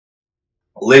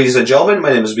Ladies and gentlemen, my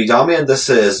name is Bidami and this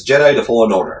is Jedi The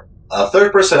Fallen Order, a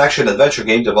third-person action-adventure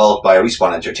game developed by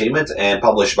Respawn Entertainment and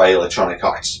published by Electronic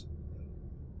Arts.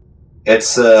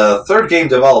 It's a third game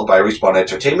developed by Respawn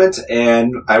Entertainment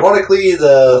and, ironically,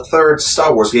 the third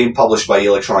Star Wars game published by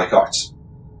Electronic Arts,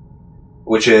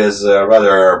 which is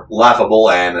rather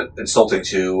laughable and insulting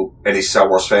to any Star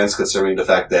Wars fans considering the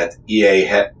fact that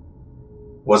EA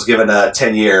was given a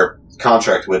 10-year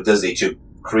contract with Disney to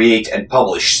create and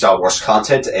publish Star Wars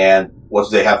content, and what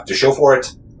do they have to show for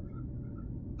it?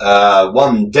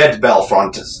 One Dead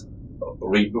Battlefront Dead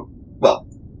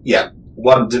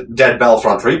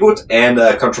Battlefront reboot and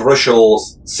a controversial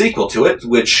sequel to it,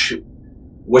 which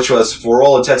was, for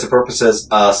all intents and purposes,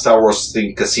 a Star Wars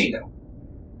themed casino,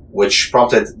 which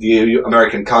prompted the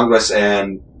American Congress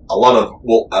and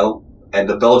and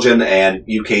the Belgian and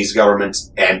UK's government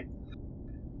and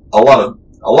a lot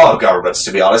of governments,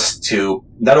 to be honest, to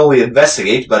not only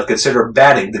investigate, but consider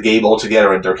banning the game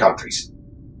altogether in their countries.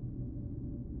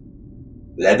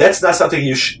 That's not something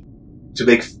that's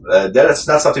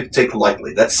not something to take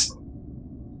lightly. That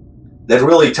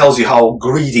really tells you how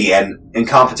greedy and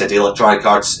incompetent Electronic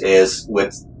Arts is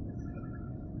with,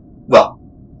 well,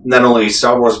 not only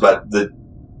Star Wars, but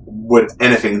with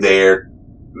anything they're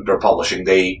publishing.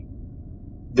 They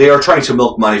are trying to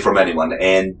milk money from anyone,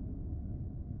 and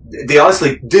they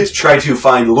honestly did try to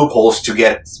find loopholes to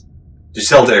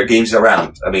sell their games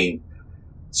around. I mean,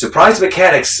 surprise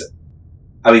mechanics.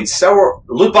 I mean, Star Wars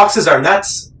loot boxes are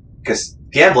nuts, because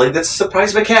gambling, that's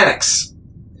surprise mechanics.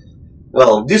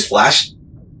 Well, newsflash,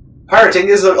 pirating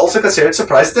is also considered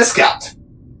surprise discount.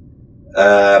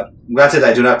 Granted,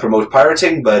 I do not promote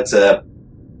pirating, but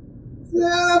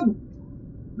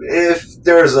if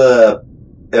the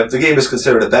game is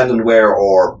considered abandonware,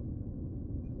 or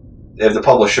if the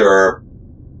publisher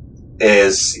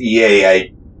is EA,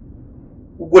 I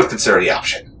would consider the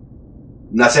option.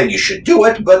 I'm not saying you should do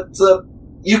it, but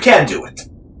you can do it.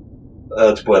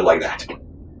 To put it like that.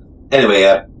 Anyway,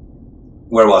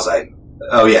 where was I?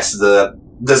 Oh yes,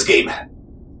 this game.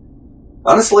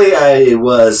 Honestly, I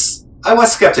was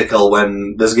skeptical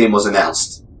when this game was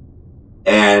announced,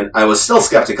 and I was still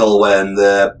skeptical when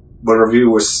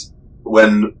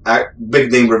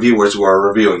big name reviewers were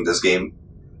reviewing this game.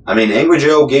 I mean, Angry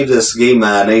Joe gave this game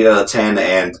an 8 out of 10,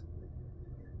 and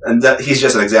that he's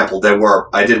just an example.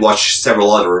 I did watch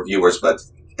several other reviewers, but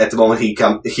at the moment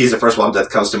he's the first one that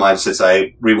comes to mind since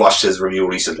I rewatched his review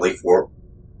recently for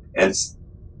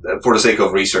the sake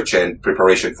of research and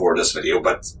preparation for this video.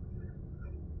 But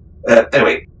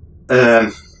anyway,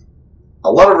 a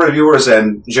lot of reviewers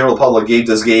and general public gave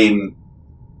this game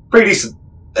pretty decent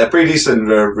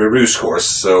review scores,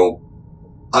 so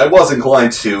I was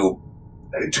inclined to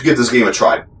give this game a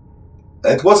try.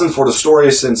 It wasn't for the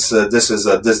story, since this is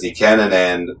a Disney canon,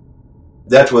 and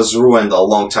that was ruined a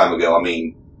long time ago. I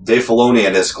mean, Dave Filoni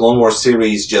and his Clone Wars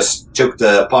series just took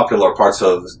the popular parts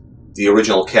of the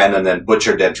original canon and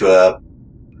butchered them to a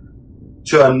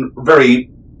very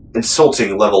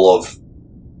insulting level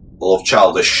of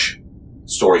childish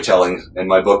storytelling, in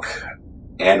my book.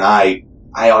 And I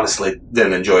honestly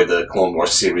didn't enjoy the Clone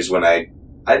Wars series when I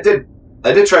did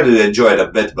try to enjoy it a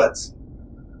bit, but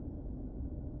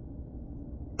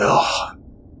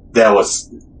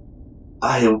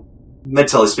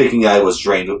mentally speaking, I was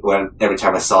drained every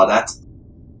time I saw that.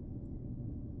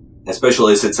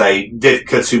 Especially since I did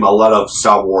consume a lot of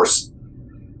Star Wars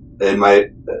in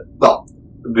my,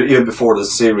 even before the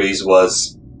series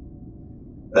was,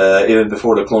 even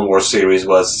before the Clone Wars series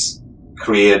was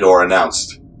created or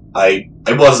announced. I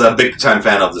was a big time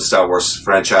fan of the Star Wars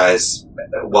franchise,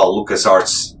 while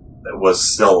LucasArts were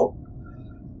still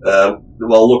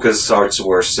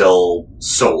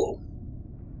solo.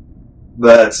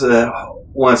 But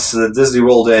once Disney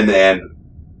rolled in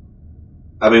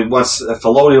once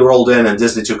Filoni rolled in and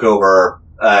Disney took over,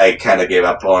 I kind of gave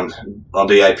up on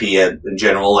the IP in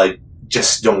general. I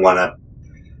just I do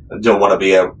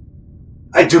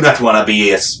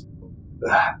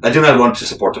not want to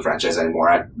support the franchise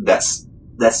anymore. That's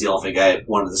the only thing I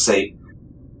wanted to say.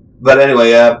 But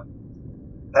anyway,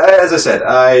 as I said,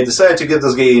 I decided to give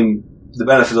this game the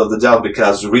benefit of the doubt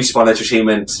because Respawn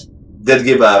Entertainment did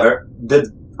leave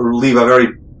a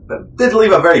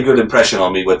very good impression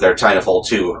on me with their Titanfall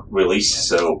 2 release,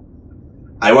 so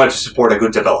I wanted to support a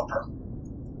good developer.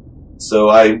 So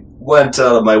I went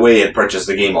out of my way and purchased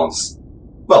the game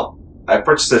I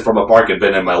purchased it from a bargain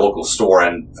bin in my local store,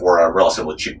 and for a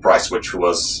relatively cheap price, which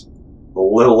was a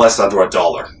little less under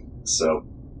 $1. So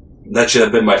that should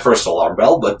have been my first alarm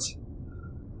bell, but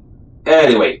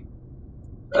anyway.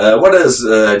 What is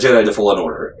Jedi The Fallen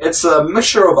Order? It's a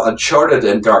mixture of Uncharted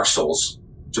and Dark Souls,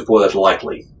 to put it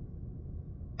lightly.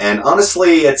 And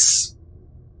honestly, it's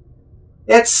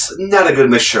not a good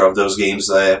mixture of those games.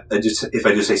 If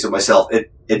I do say so myself,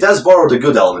 it does borrow the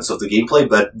good elements of the gameplay,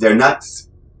 but they're not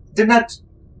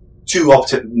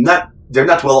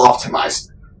well optimized,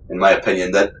 in my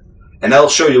opinion. And I'll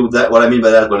show you what I mean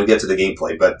by that when we get to the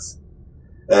gameplay. But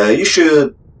you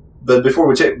should. But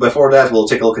before that, we'll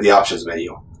take a look at the options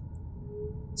menu.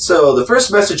 So the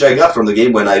first message I got from the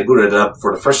game when I booted it up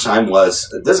for the first time was,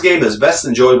 "This game is best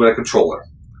enjoyed with a controller.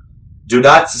 Do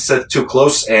not sit too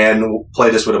close and play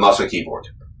this with a mouse and keyboard."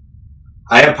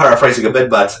 I am paraphrasing a bit,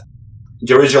 but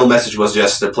the original message was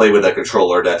just to play with a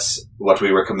controller. That's what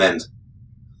we recommend.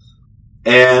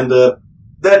 And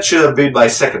that should have been my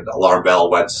second alarm bell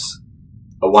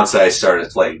once I started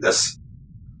playing this.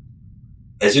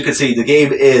 As you can see, the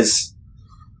game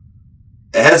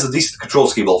has a decent control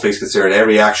scheme, all things considered.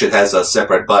 Every action has a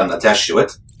separate button attached to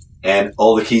it, and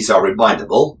all the keys are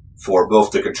rewindable for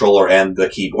both the controller and the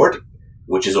keyboard,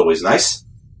 which is always nice.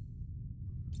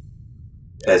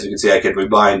 As you can see, I can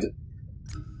rebind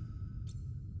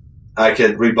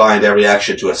every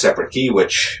action to a separate key,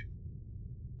 which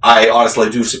I honestly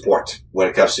do support when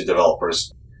it comes to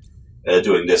developers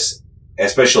doing this,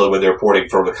 especially when they're porting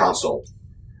from the console.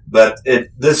 But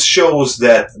this shows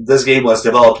that this game was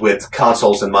developed with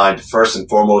consoles in mind first and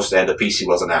foremost, and the PC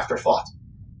was an afterthought.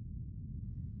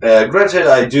 Granted,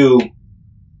 I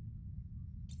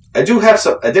did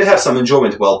have some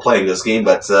enjoyment while playing this game,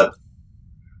 but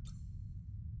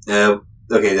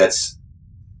okay, that's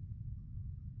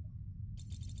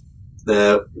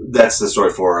the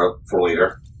story for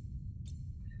later.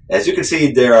 As you can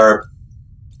see, there are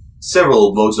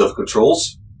several modes of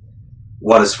controls.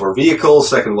 One is for vehicles,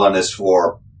 second one is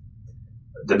for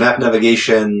the map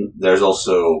navigation. There's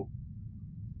also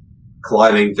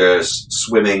climbing, there's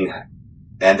swimming,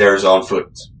 and there's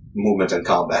on-foot movement and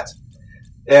combat.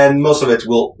 And most of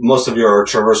your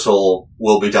traversal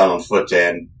will be done on foot,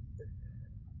 and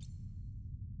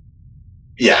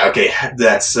yeah, okay,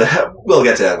 that's, we'll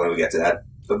get to that when we get to that.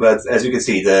 But as you can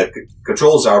see, the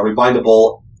controls are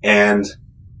rewindable and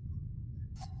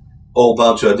all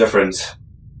bound to a different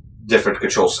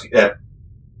controls.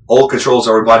 All controls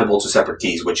are rewindable to separate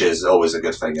keys, which is always a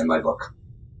good thing in my book.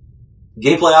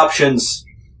 Gameplay options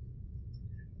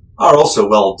are also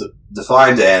well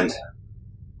defined and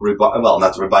not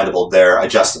rewindable. They're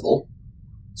adjustable,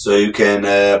 so you can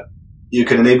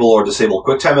enable or disable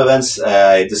QuickTime events.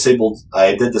 I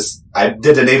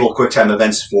did enable QuickTime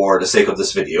events for the sake of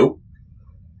this video,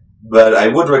 but I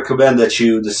would recommend that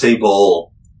you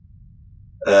disable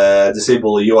the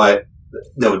UI.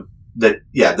 That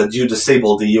you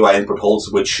disable the UI input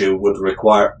holds, which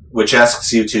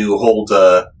asks you to hold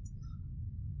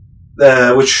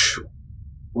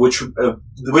which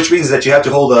means that you have to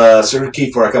hold a certain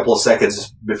key for a couple of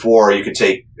seconds before a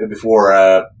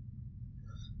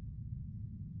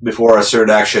certain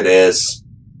action is.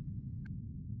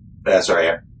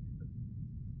 Sorry,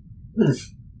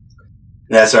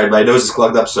 my nose is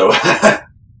clogged up, so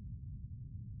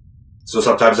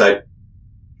sometimes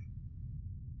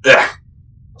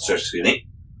excuse me.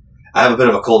 I have a bit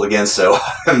of a cold again, so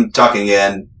I'm talking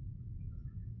and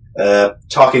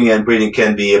breathing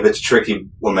can be a bit tricky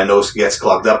when my nose gets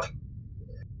clogged up.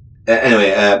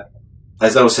 Anyway,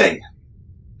 as I was saying,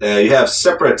 you have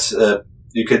separate.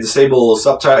 You can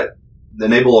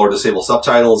enable or disable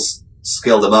subtitles,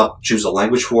 scale them up, choose a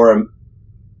language for them,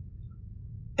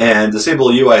 and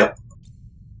disable UI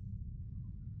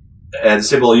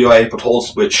input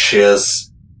holds, which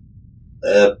is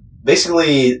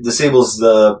basically disables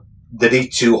the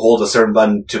need to hold a certain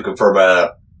button to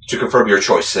confirm your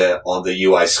choice on the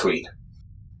UI screen,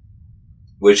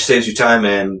 which saves you time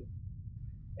and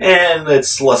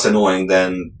it's less annoying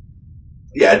than.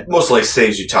 Yeah, it mostly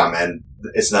saves you time and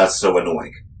it's not so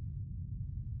annoying.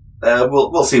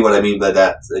 We'll see what I mean by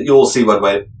that. You'll see what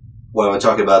I'm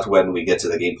talking about when we get to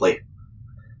the gameplay.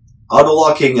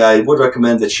 Auto-locking, I would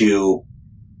recommend that you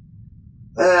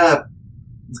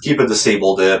keep it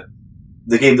disabled.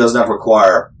 The game does not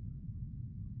require.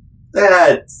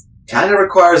 It kind of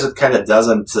requires, it kind of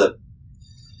doesn't.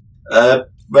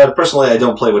 But personally, I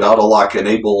don't play with auto-lock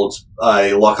enabled.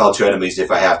 I lock onto enemies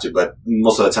if I have to, but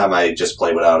most of the time I just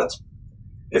play without it.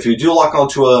 If you do lock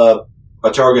onto a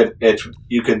target,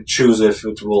 you can choose if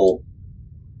it will.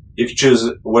 You can choose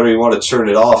whether you want to turn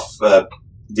it off, the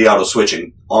auto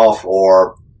switching off,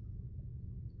 or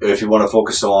if you want to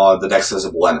focus on the next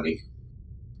visible enemy.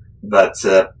 But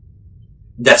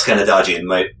that's kind of dodgy in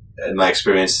my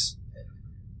experience.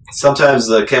 Sometimes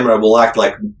the camera will act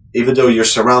like, even though you're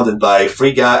surrounded by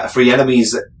free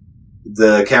enemies,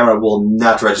 the camera will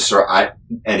not register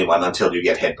anyone until you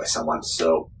get hit by someone.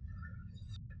 So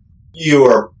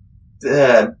you're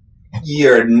I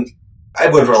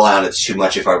wouldn't rely on it too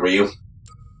much if I were you.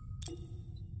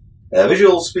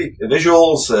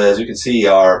 Visuals, as you can see,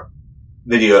 are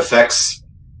video effects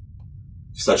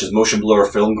such as motion blur,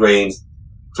 film grain,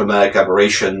 chromatic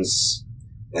aberrations,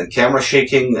 and camera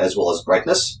shaking, as well as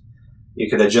brightness. You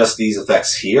can adjust these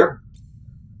effects here.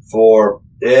 For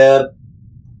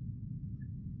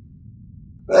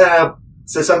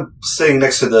since I'm sitting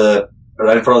next to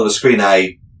right in front of the screen,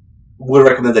 I would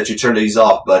recommend that you turn these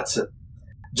off, but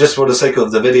just for the sake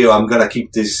of the video, I'm gonna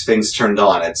keep these things turned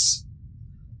on.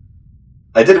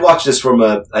 I did watch this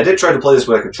I did try to play this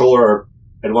with a controller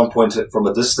at one point from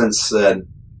a distance, and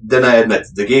then I admit,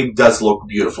 the game does look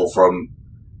beautiful from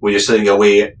when you're sitting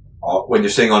when you're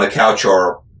sitting on a couch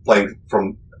or playing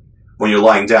from when you're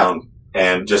lying down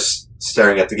and just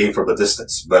staring at the game from a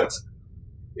distance. But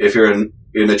if you're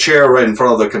in a chair right in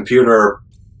front of the computer,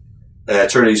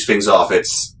 turn these things off.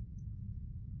 It's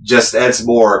just adds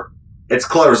more. It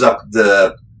clutters up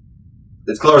the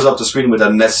screen with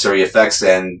unnecessary effects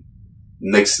and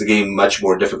makes the game much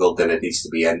more difficult than it needs to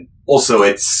be. And also,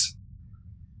 it's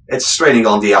straining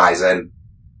on the eyes, and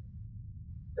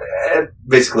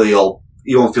basically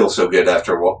you won't feel so good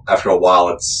after a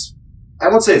while. I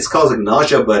won't say it's causing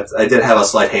nausea, but I did have a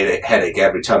slight headache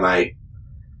every time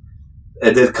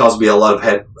it did cause me a lot of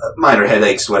minor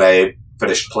headaches when I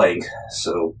finished playing.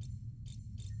 So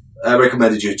I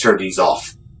recommended you turn these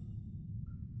off.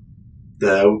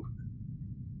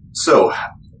 So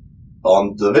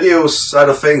on the video side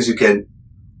of things, you can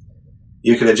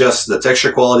adjust the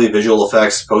texture quality, visual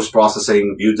effects,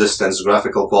 post-processing, view distance,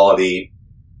 graphical quality,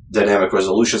 dynamic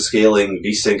resolution scaling,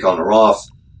 VSync on or off,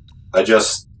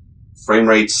 adjust frame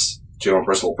rates to your own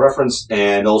personal preference,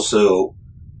 and also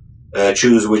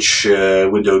choose which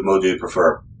windowed mode you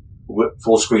prefer.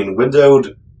 Full screen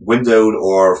windowed,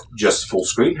 or just full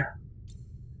screen.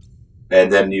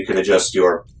 And then you can adjust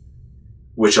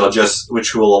which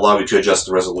will allow you to adjust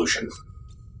the resolution.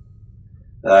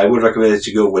 I would recommend that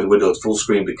you go with windowed full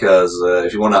screen, because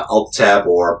if you want to alt tab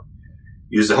or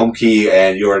use the home key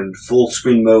and you're in full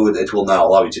screen mode, it will not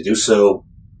allow you to do so.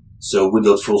 So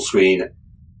windowed full screen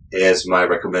is my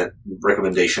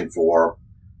recommendation for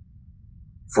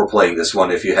playing this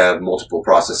one if you have multiple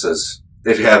processes.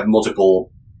 If you have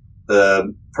multiple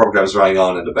programs running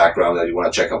on in the background and you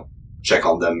want to check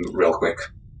on them real quick.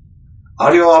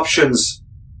 Audio options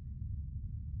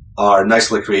are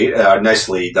nicely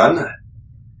done.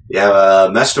 You have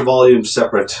a master volume,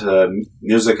 separate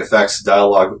music effects,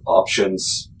 dialogue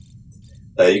options.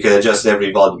 You can adjust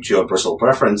every volume to your personal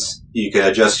preference. You can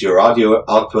adjust your audio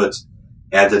output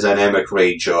and the dynamic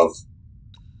range of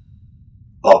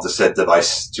the said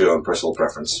device to your own personal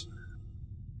preference.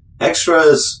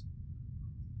 Extras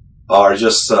are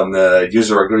just some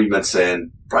user agreements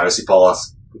and privacy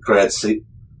policy, credit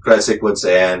sequence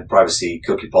and privacy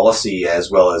cookie policy, as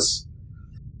well as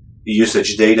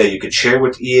usage data you could share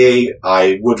with EA.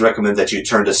 I would recommend that you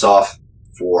turn this off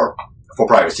for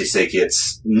privacy's sake.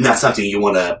 It's not something you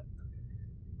want to.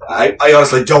 I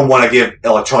honestly don't want to give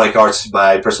Electronic Arts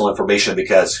my personal information,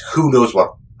 because who knows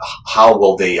how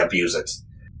will they abuse it.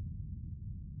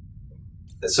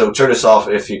 So turn this off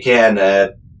if you can.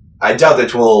 I doubt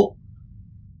it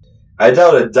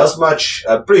does much.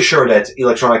 I'm pretty sure that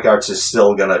Electronic Arts is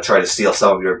still gonna try to steal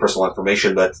some of your personal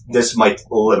information, but this might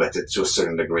limit it to a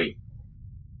certain degree.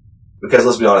 Because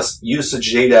let's be honest,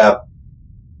 usage data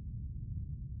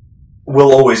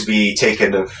will always be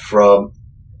taken from,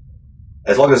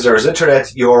 as long as there is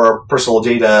internet, your personal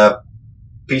data,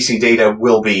 PC data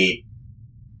will be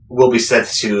sent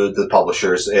to the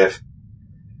publishers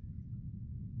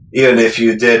even if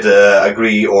you did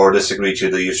agree or disagree to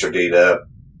the user data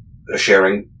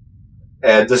sharing.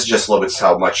 And this just limits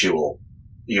how much you will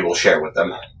share with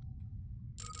them.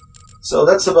 So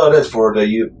that's about it for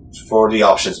the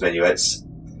options menu. It's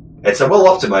a well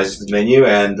optimized menu,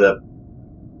 and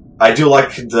I do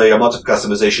like the amount of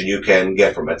customization you can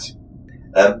get from it.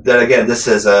 Then again, this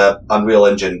is a Unreal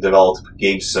Engine developed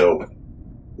game, so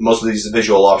most of these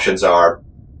visual options are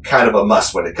kind of a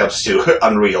must when it comes to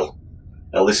Unreal,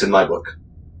 at least in my book.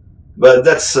 But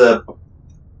that's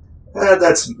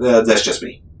just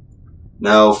me.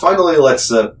 Now, finally, let's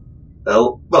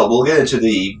we'll get into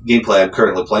the gameplay I'm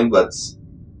currently playing, but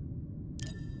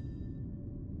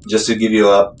just to give you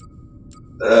a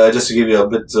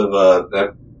bit of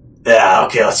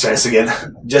okay, let's try this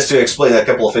again. Just to explain a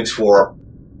couple of things for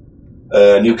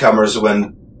newcomers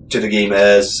to the game.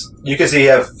 As you can see, you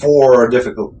have 4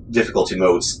 difficulty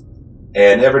modes,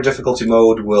 and every difficulty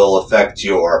mode will affect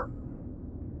your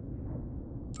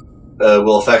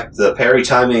will affect the parry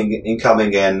timing,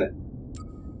 incoming and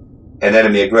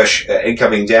enemy aggression,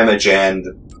 incoming damage and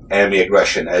enemy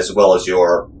aggression, as well as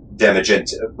your damage.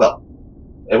 Well,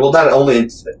 it will not only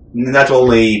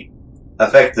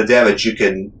affect the damage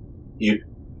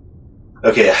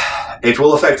Okay, it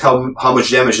will affect how much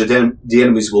damage the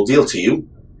enemies will deal to you,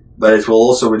 but it will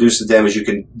also reduce the damage you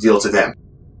can deal to them.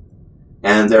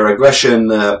 And their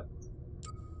aggression. I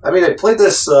mean, I played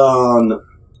this on.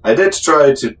 I did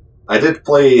start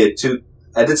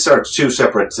two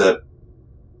separate.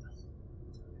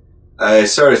 I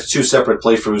started 2 separate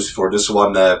playthroughs for this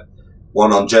one.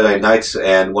 One on Jedi Knight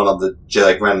and one on the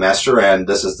Jedi Grandmaster, and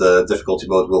this is the difficulty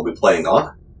mode we'll be playing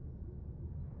on.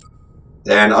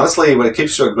 And honestly, when it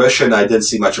comes to aggression, I didn't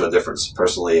see much of a difference.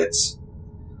 Personally, it's...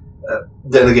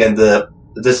 then again,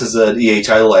 this is an EA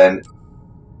title, and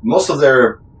most of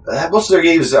their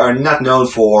games are not known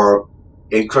for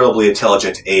incredibly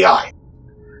intelligent AI.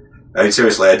 I mean,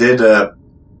 seriously,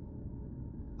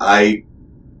 I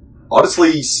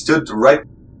honestly stood right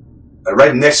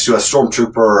next to a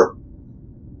stormtrooper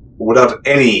without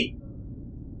any...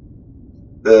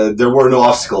 there were no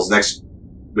obstacles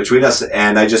between us,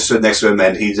 and I just stood next to him,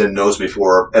 and he didn't notice me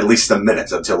for at least a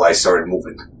minute until I started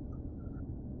moving.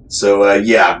 So,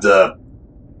 yeah, the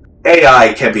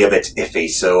AI can be a bit iffy,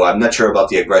 so I'm not sure about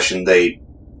the aggression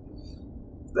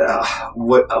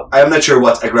I'm not sure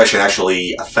what aggression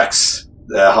actually affects,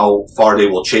 how far they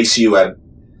will chase you,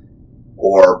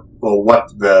 or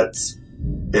what, but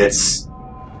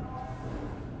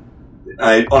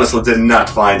I honestly did not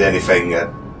find anything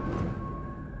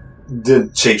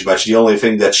didn't change much. The only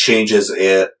thing that changes,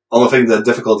 only thing that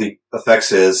difficulty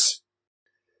affects is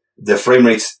the frame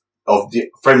rates of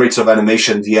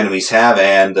animation the enemies have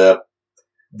and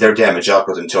their damage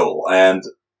output in total. And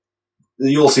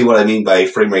you'll see what I mean by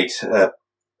frame rate,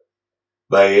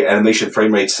 by animation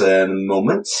frame rates in a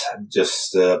moment.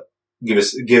 Just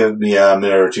give me a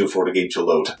minute or two for the game to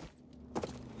load.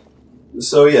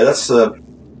 So yeah, that's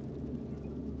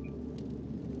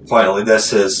finally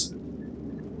this is.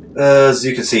 As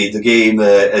you can see, the game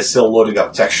is still loading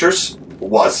up textures.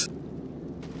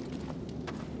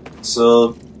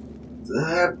 So,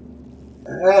 I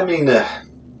mean,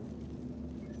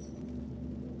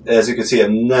 as you can see,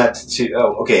 I'm not too...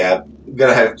 Oh, okay,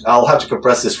 I'll have to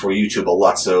compress this for YouTube a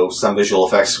lot, so some visual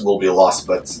effects will be lost,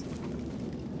 but...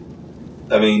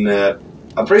 I mean,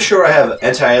 I'm pretty sure I have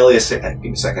anti-aliasing... Give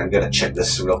me a second, I'm gonna check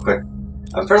this real quick.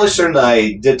 I'm fairly certain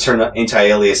I did turn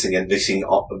anti-aliasing and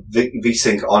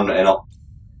VSync on and off.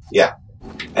 Yeah.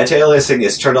 Anti-aliasing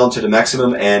is turned on to the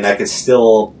maximum, and I can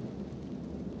still...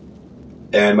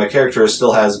 And my character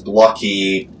still has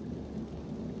blocky...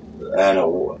 I don't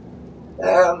know...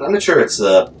 I'm not sure it's...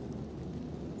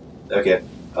 Okay.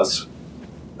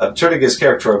 I'm turning his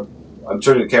character... I'm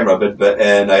turning the camera a bit,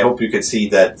 and I hope you can see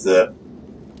that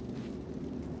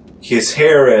his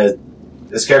hair...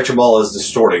 This character model is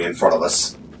distorting in front of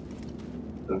us.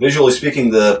 Visually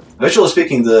speaking, the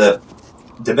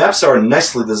maps are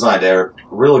nicely designed. They're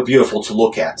really beautiful to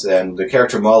look at, and the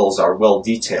character models are well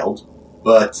detailed.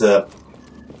 But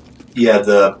yeah,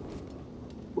 the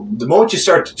moment you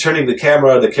start turning the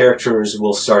camera, the characters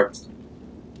will start,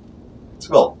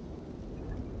 well,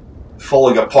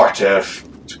 falling apart, to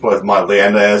put it mildly.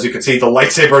 And as you can see, the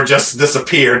lightsaber just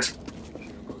disappeared.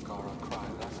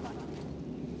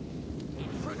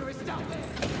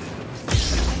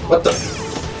 What the?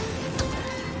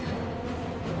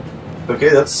 Okay,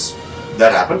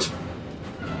 that happened.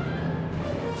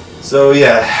 So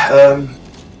yeah,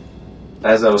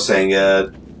 as I was saying,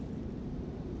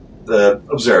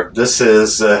 observe. This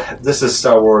is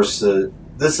Star Wars.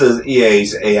 This is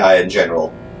EA's AI in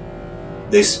general.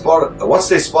 Once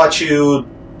they spot you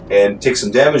and take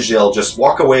some damage, they'll just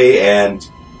walk away and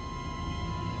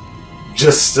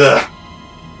just.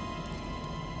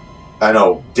 I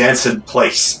know, dance in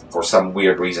place for some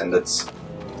weird reason.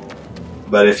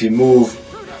 But if you move,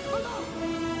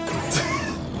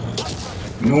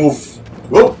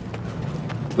 whoa!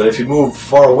 But if you move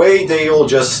far away, they will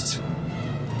just.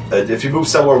 If you move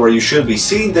somewhere where you should be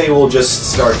seen, they will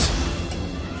just start.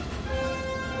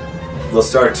 They'll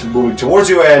start moving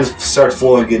towards you and start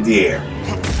floating in the air.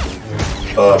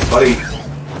 Buddy.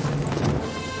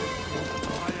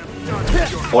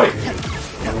 Oi.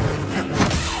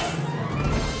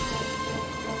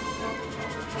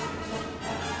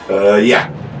 Yeah.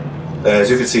 As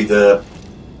you can see, the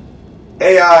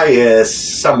AI is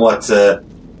somewhat,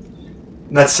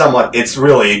 not somewhat, it's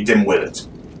really dim-witted.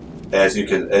 As you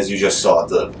just saw.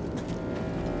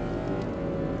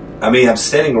 I mean, I'm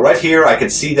standing right here, I can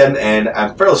see them, and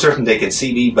I'm fairly certain they can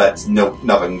see me, but no,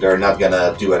 nothing. They're not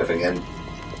gonna do anything. And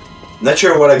Not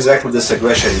sure what exactly this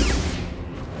aggression...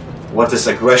 What this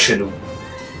aggression...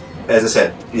 As I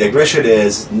said, the aggression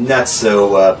is not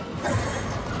so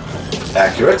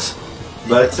accurate,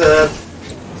 but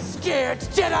Scared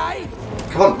Jedi?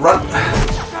 come on, run!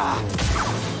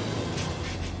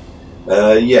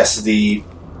 Yes, the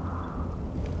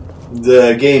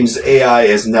game's AI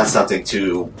is not something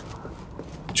to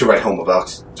write home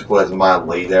about, to put it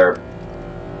mildly. They're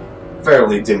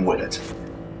fairly dim-witted.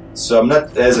 So I'm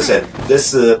not, as I said,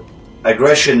 this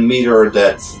aggression meter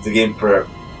that the game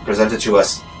presented to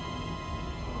us,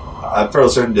 I'm fairly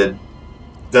certain that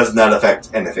does not affect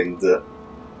anything.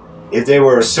 If they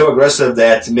were so aggressive,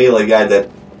 that melee guy that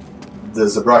the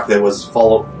Zabrak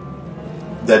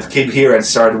that came here and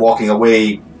started walking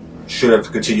away should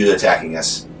have continued attacking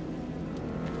us.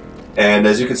 And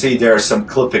as you can see, there are some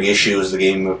clipping issues. The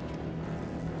game,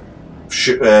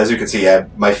 as you can see,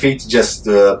 my feet just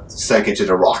sank into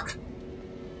the rock.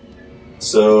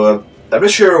 So I'm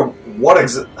not sure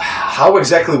how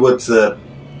exactly would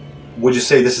you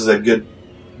say this is a good?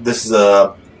 This is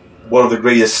one of the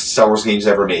greatest Star Wars games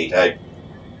ever made.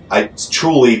 I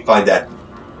truly find that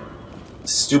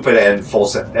stupid and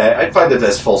false. I find it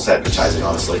as false advertising,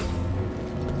 honestly.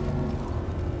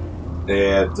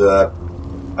 And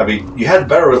I mean, you had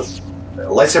better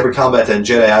lightsaber combat than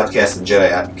Jedi Outcast and Jedi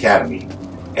Academy,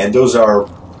 and those are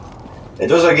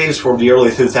games from the early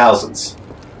 2000s.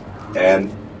 And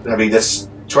I mean,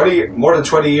 more than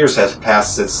 20 years has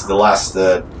passed since the last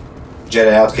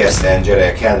Jedi Outcast and Jedi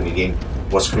Academy game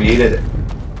was created,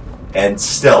 and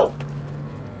still,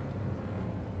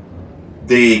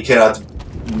 they cannot.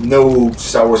 No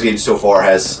Star Wars game so far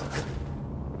has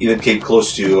even came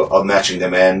close to matching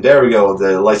them. And there we go.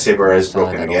 The lightsaber is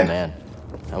broken again. Man.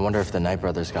 I wonder if the Knight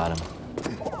brothers got him.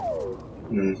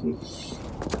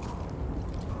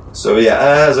 So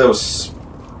yeah, as I was,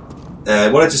 I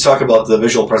wanted to talk about the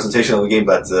visual presentation of the game,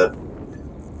 but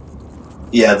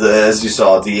yeah, as you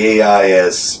saw, the AI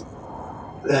is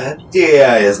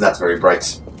not very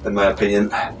bright, in my opinion.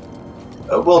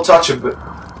 We'll touch a bit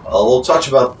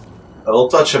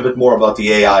more about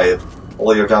the AI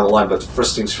later down the line. But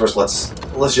first things first, let's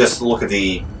just look at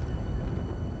the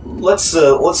let's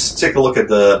take a look at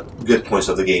the good points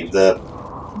of the game: the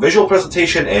visual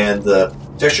presentation and the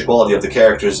texture quality of the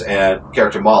characters and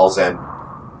character models, and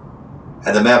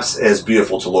the maps is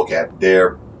beautiful to look at.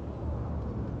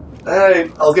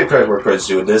 I'll give credit where credit's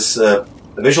due.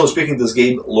 Visually speaking, this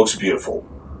game looks beautiful.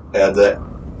 The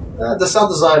sound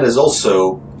design is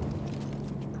also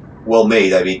well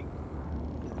made. I mean,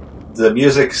 the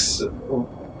music's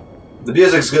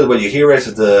good when you hear it.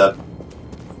 The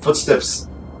footsteps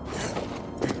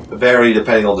vary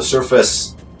depending on the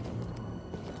surface,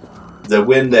 the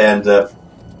wind, and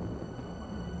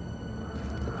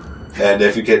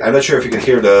if you can, I'm not sure if you can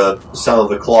hear the sound of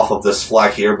the cloth of this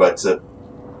flag here, but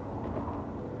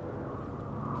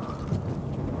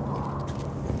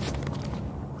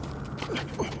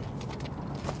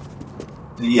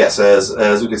yes,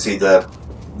 as you can see, the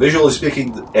visually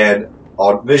speaking and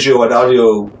on visual and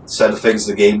audio side of things,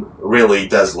 the game really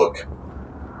does look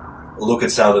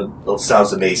and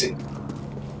sounds amazing.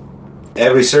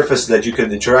 Every surface that you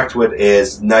can interact with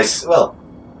is nice. Well,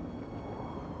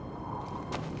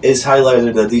 is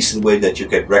highlighted in a decent way that you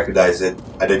can recognize it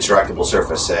an interactable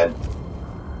surface. And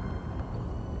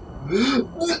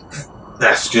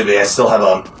excuse me, I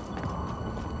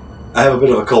have a bit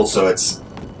of a cold, so it's.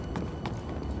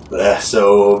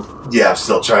 So yeah, I'm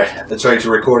still trying to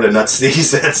record and not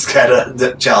sneeze. It's kind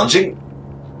of challenging.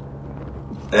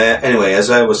 Anyway, as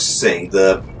I was saying,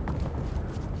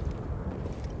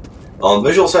 on the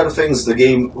visual side of things, the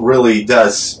game really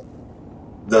does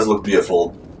look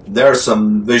beautiful. There are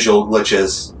some visual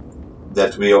glitches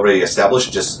that we already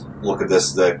established. Just look at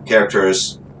this: the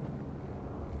characters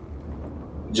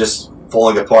just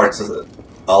falling apart.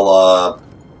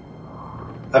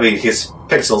 I mean, his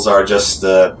pixels are just,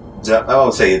 I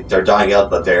won't say they're dying out,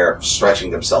 but they're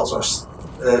stretching themselves.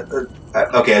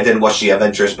 Okay, I didn't watch the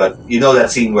Avengers, but you know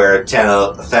that scene where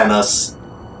Thanos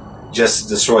just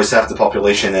destroys half the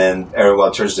population and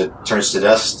everyone turns to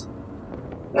dust?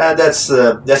 That's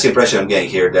the impression I'm getting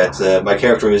here, that my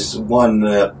character is one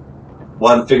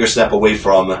finger snap away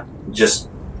from just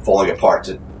falling apart.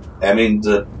 I mean,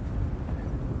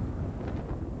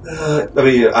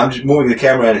 I'm just moving the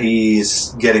camera and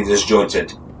he's getting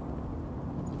disjointed.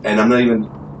 And I'm not even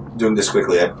doing this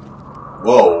quickly.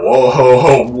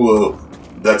 Whoa.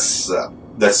 That's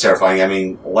terrifying. I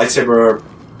mean, parts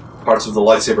of the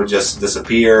lightsaber just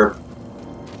disappear.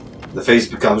 The face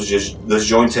becomes just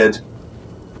disjointed.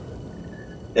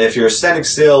 If you're standing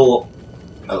still,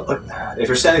 if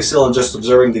you're standing still and just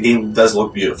observing, the game does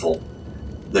look beautiful.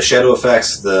 The shadow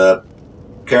effects, the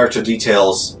character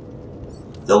details,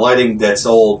 the lighting, it's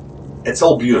all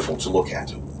beautiful to look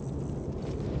at.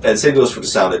 And same goes for the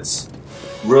sound. It's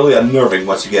really unnerving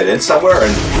once you get in somewhere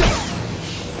and...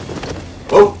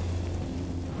 Whoa!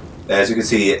 As you can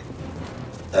see,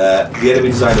 the enemy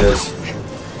designers...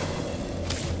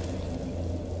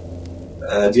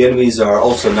 the enemies are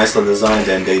also nicely designed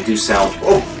and they do sound...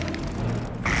 Oh!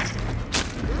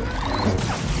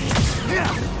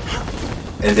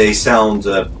 And they sound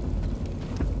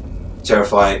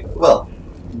terrifying. Well,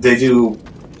 they do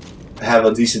have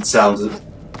a decent sound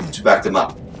to back them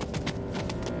up.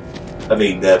 I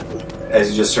mean, as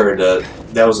you just heard,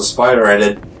 that was a spider,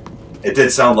 and it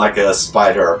did sound like a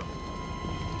spider.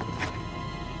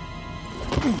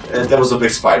 That was a big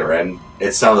spider, and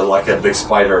it sounded like a big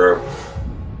spider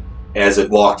as it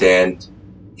walked and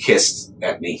hissed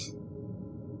at me.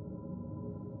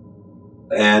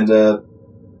 And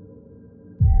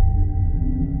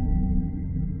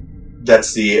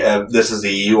that's the this is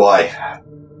the UI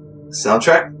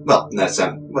soundtrack. Well, not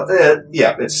sound, but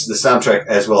yeah, it's the soundtrack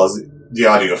as well as the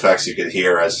audio effects you can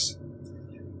hear as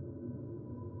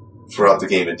throughout the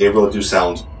game, and they really do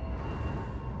sound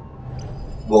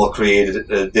well created.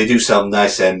 They do sound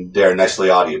nice, and they're nicely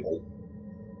audible.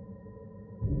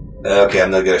 Okay,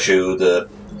 I'm not gonna show the.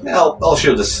 I'll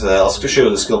show this. I'll show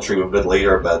the skill tree a bit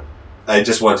later, but I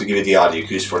just wanted to give you the audio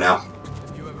cues for now.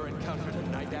 Have you ever encountered a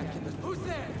night act in this? Who's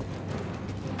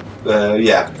there?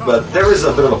 Yeah, but there is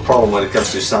a bit of a problem when it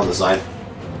comes to sound design.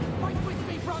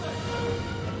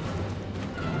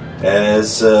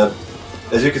 As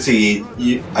you can see,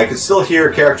 I can still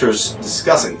hear characters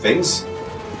discussing things.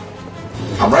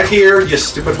 I'm right here, you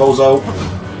stupid bozo.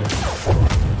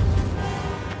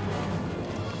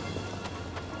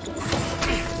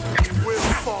 Will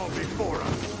fall before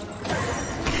us.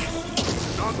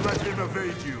 Don't let him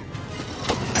evade you.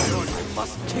 I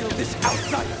must kill this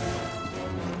outsider.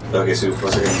 Okay, so for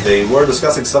a second, they were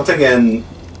discussing something and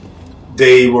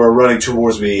they were running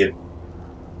towards me.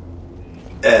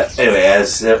 Anyway,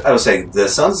 as I was saying, the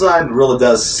sound design really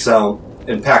does sound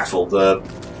impactful. The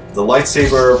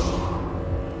lightsaber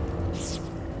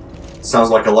sounds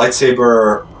like a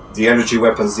lightsaber. The energy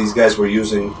weapons these guys were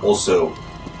using also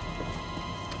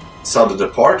sounded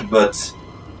apart, but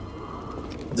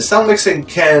the sound mixing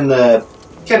can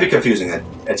be confusing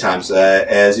at times.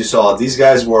 As you saw, these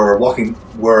guys were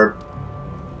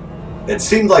it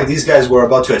seemed like these guys were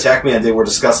about to attack me, and they were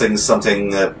discussing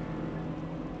something.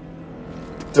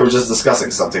 They were just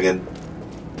discussing something,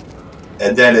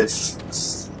 and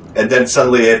then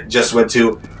suddenly it just went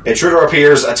to intruder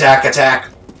appears, attack, attack.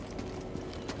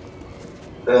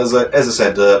 As I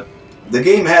said, the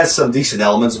game has some decent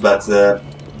elements, but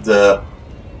the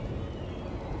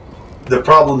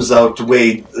problems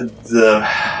outweigh the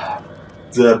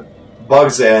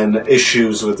bugs and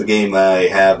issues with the game I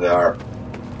have. Are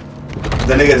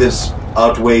the negatives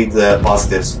outweigh the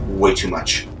positives way too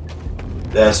much.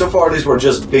 So far, these were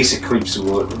just basic creeps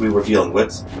we were dealing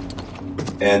with,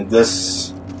 and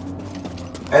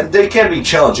they can be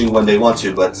challenging when they want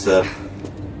to, but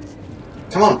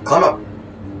come on, climb up.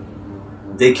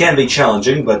 They can be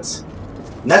challenging, but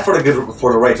not for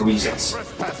the right reasons.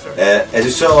 As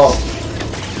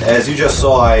you just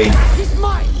saw, He's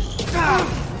mine.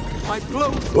 My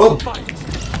blow. Whoa.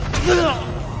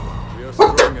 We are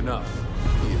strong enough.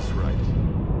 He is right.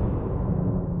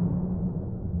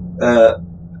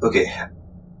 Okay.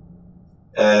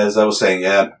 As I was saying,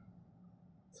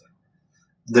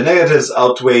 the negatives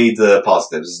outweigh the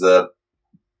positives.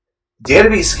 The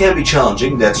enemies can be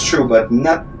challenging, that's true, but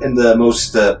not in the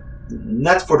most,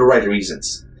 not for the right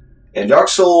reasons. In Dark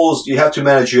Souls, you have to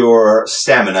manage your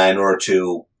stamina in order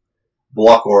to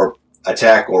block or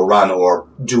attack or run or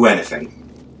do anything,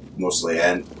 mostly.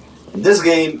 And in this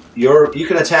game, you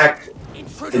can attack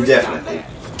indefinitely.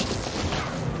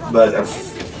 But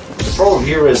the problem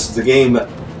here is the game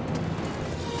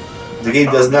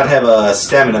does not have a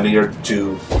stamina meter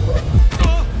to...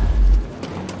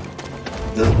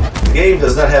 The game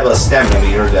does not have a stamina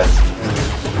meter that...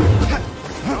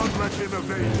 Don't let him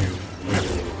evade you.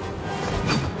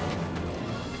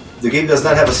 The game does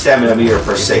not have a stamina meter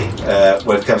per se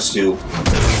when it comes to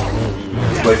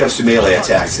melee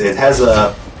attacks. It has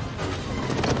a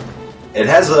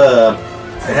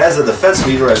defense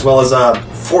meter as well as a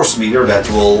force meter that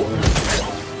will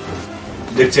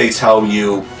dictates how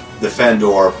you defend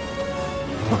or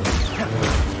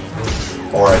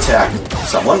attack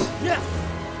someone.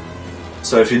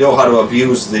 So if you know how to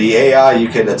abuse the AI, you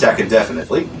can attack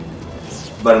indefinitely.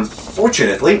 But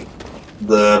unfortunately,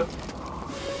 the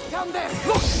Down there!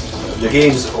 Look! The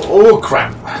game's... Oh,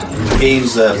 crap. The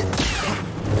game's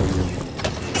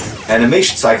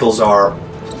animation cycles are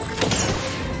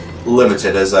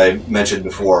limited, as I mentioned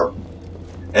before.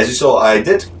 As you saw, I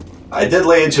did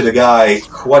lay into the guy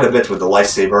quite a bit with the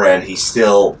lightsaber, and he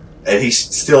still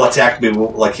attacked me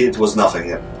like it was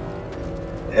nothing.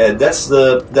 And that's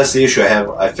the issue I have.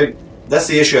 I think that's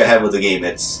the issue I have with the game.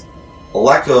 It's a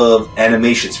lack of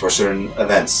animations for certain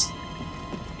events.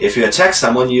 If you attack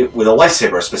someone with a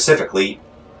lightsaber specifically,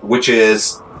 which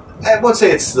is, I won't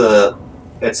say it's a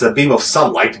beam of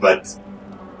sunlight, but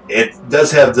it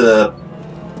does have a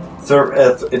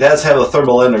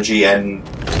thermal energy and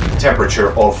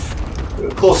temperature of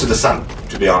close to the sun,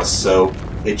 to be honest. So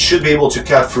it should be able to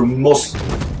cut through most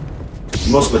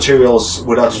materials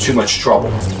without too much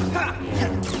trouble.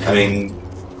 I mean,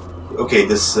 okay,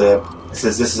 since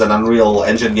this is an Unreal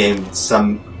Engine game,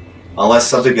 unless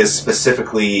something is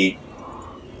specifically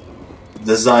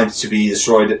designed to be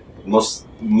destroyed,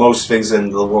 most things in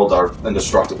the world are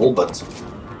indestructible. But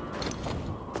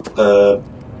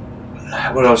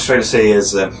what I was trying to say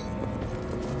is,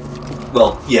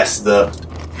 well, yes, come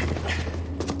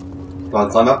on,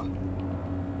 climb up.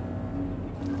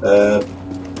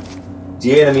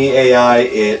 The enemy AI,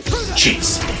 it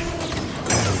cheats.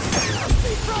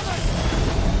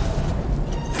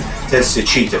 Tends to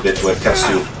cheat a bit when it comes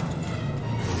to...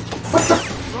 What the...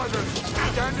 Brothers,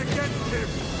 stand against him!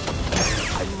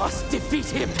 I must defeat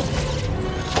him!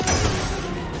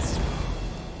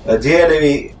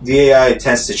 The AI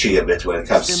tends to cheat a bit when it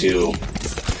comes to...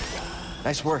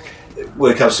 Nice work.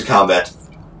 When it comes to combat.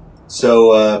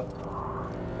 So,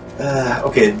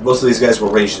 okay, most of these guys were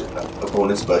ranged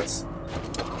opponents, but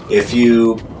if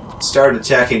you start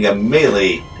attacking a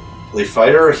melee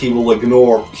fighter, he won't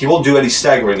do any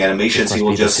staggering animations. He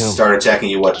will just start attacking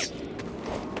you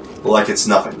like it's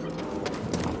nothing.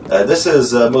 This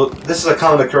is a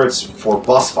common occurrence for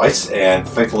boss fights, and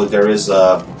thankfully there is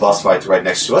a boss fight right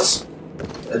next to us.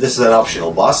 This is an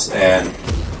optional boss, and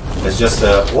it's just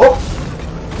a whoop.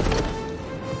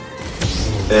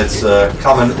 It's a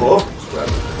common whoop.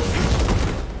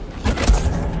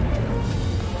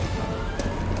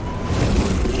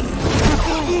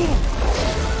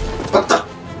 What the?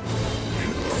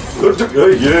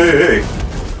 Yay!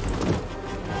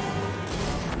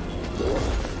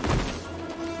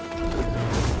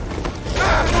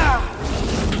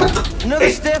 Another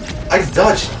Hey, step. I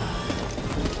dodged.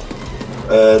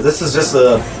 This is just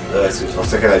a. Excuse me for a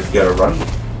second. I gotta run.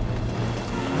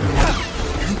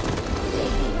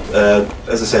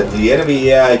 As I said, the enemy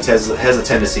AI has a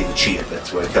tendency to cheat a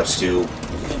bit when it comes to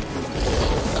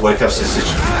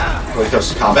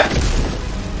combat.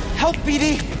 Help,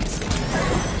 BD.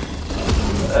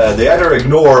 They either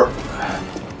ignore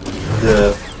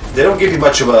they don't give you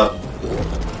much of a.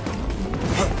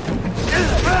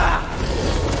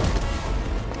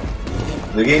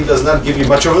 The game does not give you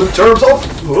much of it in terms of...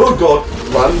 Oh god,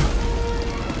 run.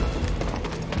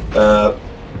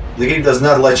 The game does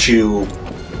not let you...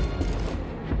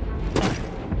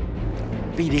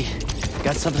 BD,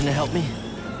 got something to help me?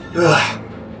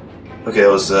 Okay, that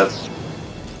was...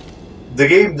 the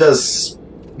game does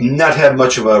not have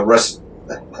much of a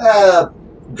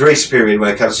grace period when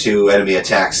it comes to enemy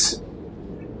attacks.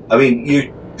 I mean,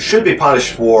 you should be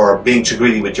punished for being too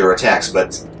greedy with your attacks,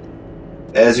 but...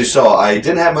 As you saw, I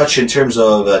didn't have much in terms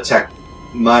of attack.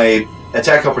 My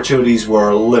attack opportunities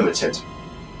were limited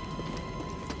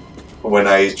when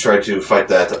I tried to fight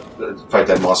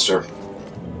that monster.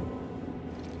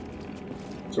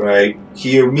 So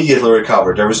he immediately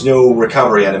recovered. There was no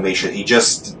recovery animation. He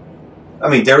just... I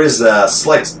mean, there is a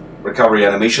slight recovery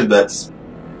animation, but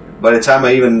by the time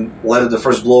I even landed the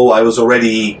first blow, I was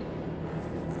already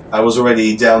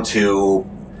down to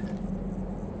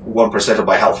 1% of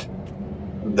my health.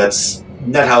 That's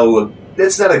not how.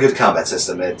 It's not a good combat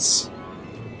system. It's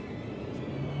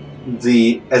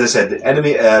as I said, the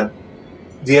enemy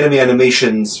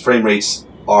animations frame rates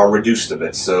are reduced a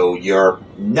bit, so you're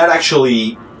not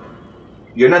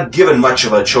given much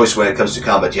of a choice when it comes to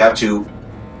combat. You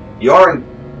are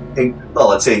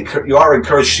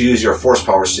encouraged to use your force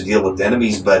powers to deal with the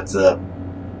enemies, but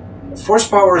force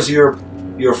powers your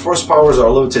force powers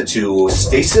are limited to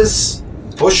stasis,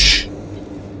 push,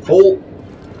 pull.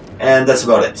 And that's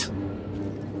about it.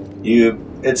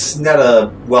 It's not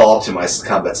a well-optimized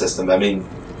combat system. I mean,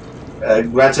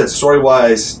 granted,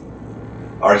 story-wise,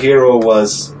 our hero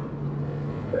was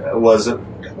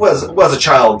a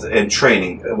child in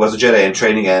training, was a Jedi in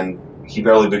training, and he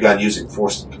barely began using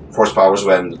force powers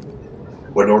when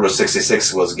Order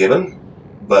 66 was given.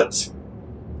 But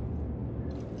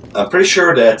I'm pretty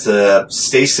sure that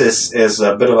stasis is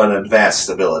a bit of an advanced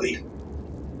ability.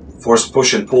 Force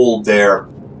push and pull, they're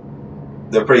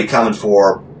pretty common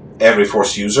for every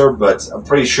Force user, but I'm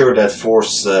pretty sure that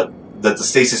that the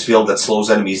stasis field that slows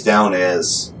enemies down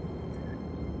is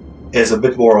a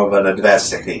bit more of an advanced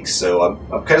technique. So I'm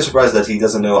kind of surprised that he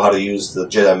doesn't know how to use the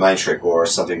Jedi Mind Trick or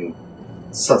something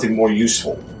more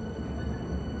useful.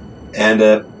 And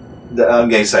I'm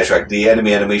getting sidetracked. The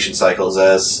enemy animation cycles,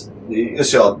 as you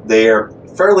saw, they're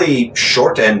fairly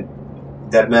short, and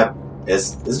that map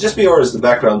is just me, or is the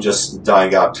background just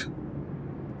dying out?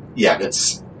 Yeah,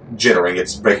 it's jittering,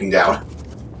 it's breaking down.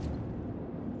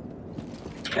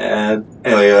 And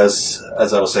anyway, as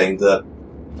I was saying, the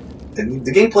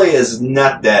gameplay is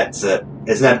not that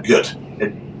it's not good.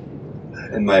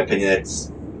 In my opinion,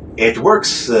 it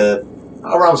works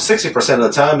around 60% of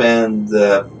the time, and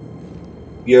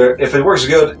if it works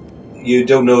good, you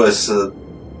don't notice a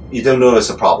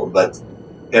problem. But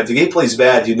if the gameplay is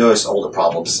bad, you notice all the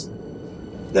problems.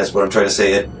 That's what I'm trying to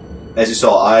say. As you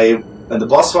saw, in the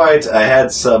boss fight, I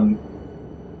had some.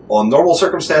 On normal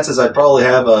circumstances, I'd probably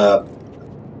have a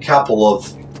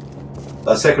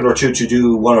second or two to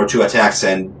do one or two attacks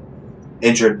and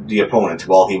injure the opponent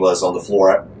while he was on the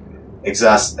floor,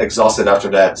 exhausted after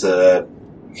that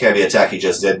heavy attack he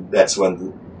just did. That's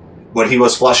when he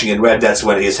was flashing in red, that's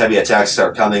when his heavy attacks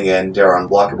start coming and they're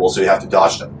unblockable, so you have to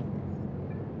dodge them.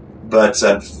 But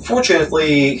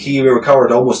unfortunately, he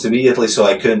recovered almost immediately, so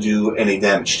I couldn't do any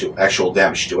actual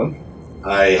damage to him.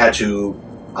 I had to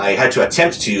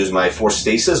attempt to use my Force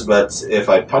Stasis, but if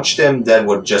I punched him, that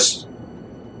would just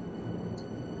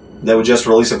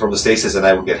release him from the stasis, and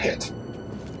I would get hit.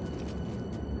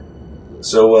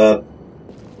 So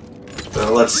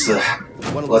let's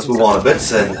move on a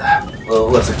bit and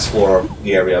let's explore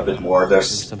the area a bit more. There's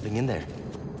something in there.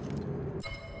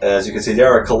 As you can see,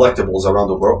 there are collectibles around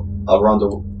the world. Around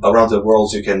the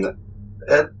worlds, you can.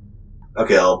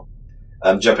 Okay,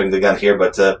 I'm jumping the gun here,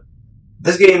 but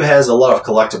this game has a lot of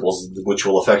collectibles which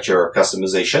will affect your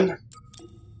customization.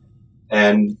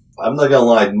 And I'm not gonna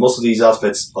lie, most of these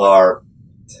outfits are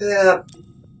they're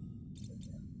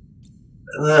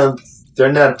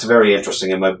not very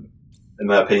interesting in my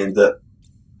opinion. That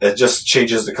it just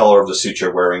changes the color of the suit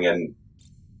you're wearing, and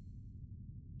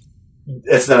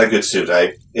it's not a good suit.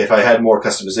 If I had more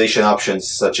customization options,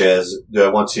 such as do I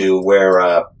want to wear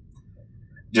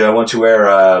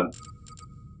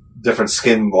different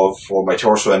skin for my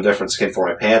torso and different skin for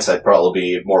my pants, I'd probably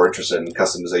be more interested in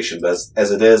customization. But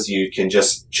as it is, you can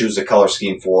just choose the color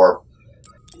scheme for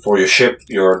your ship,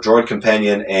 your droid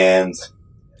companion, and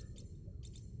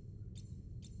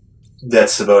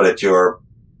that's about it. Your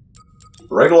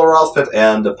regular outfit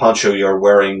and the poncho you're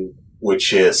wearing,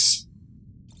 which is...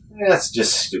 that's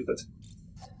just stupid.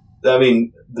 I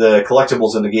mean, the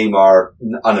collectibles in the game are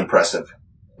unimpressive.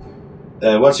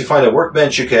 Once you find a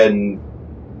workbench, you can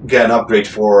get an upgrade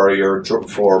for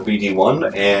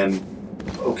BD1 and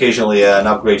occasionally an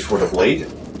upgrade for the blade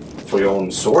for your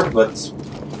own sword, but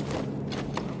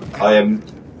I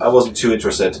wasn't too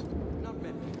interested. Not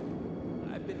many.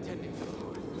 I've been tending to the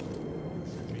horse.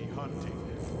 Should be hunting.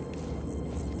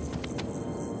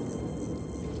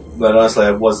 But honestly,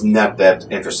 I was not that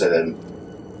interested in.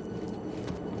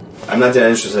 I'm not that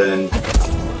interested in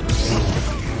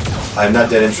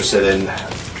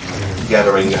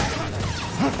gathering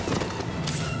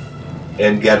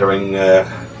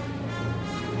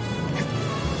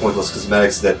pointless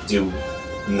cosmetics that do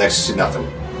next to nothing.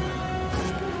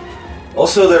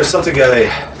 Also, there's something I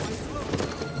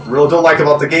really don't like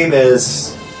about the game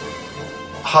is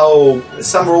how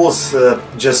some rules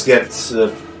just get...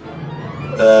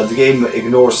 the game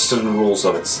ignores certain rules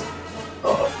of its...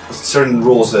 certain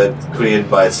rules created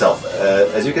by itself.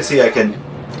 As you can see, I can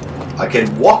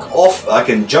walk off. I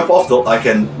can jump off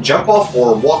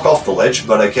or walk off the ledge,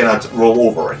 but I cannot roll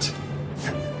over it,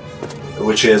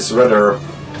 which is rather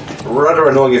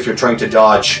annoying if you're trying to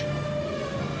dodge.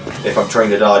 If I'm trying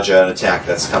to dodge an attack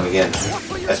that's coming in,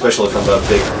 especially from a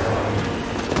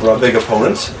big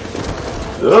opponent.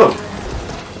 Oh,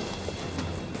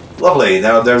 lovely!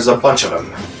 Now there's a bunch of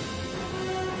them.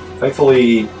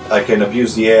 Thankfully, I can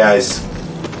abuse the AI's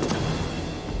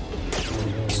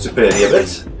stupidity a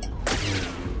bit.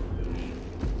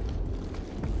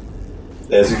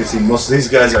 As you can see, most of these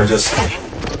guys are just...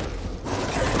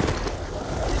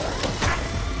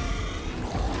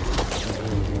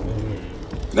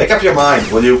 Make up your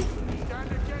mind, will you?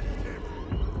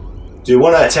 Do you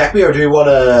want to attack me, or do you want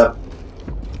to...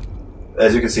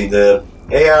 As you can see, the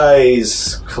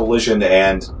AI's collision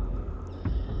and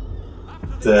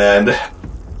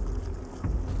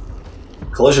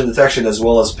collision detection as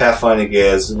well as pathfinding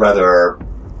is rather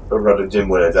dim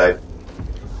with it.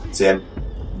 See, I'm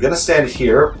gonna stand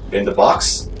here in the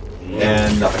box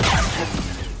and nothing.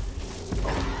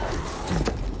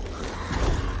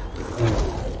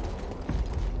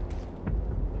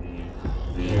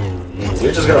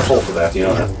 You're just gonna fall for that, you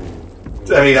know that.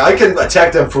 I mean, I can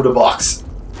attack them through the box.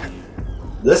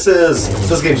 This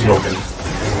game's broken.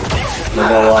 Not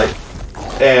gonna lie.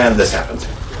 And this happened.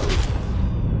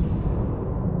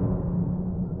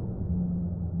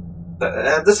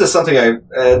 This is something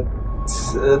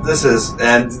this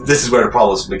is where the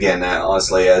problems begin,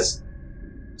 honestly, as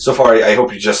so far I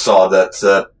hope you just saw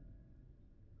that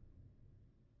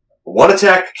one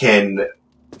attack can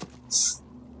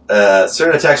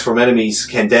certain attacks from enemies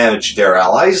can damage their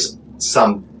allies.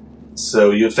 So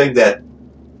you'd think that.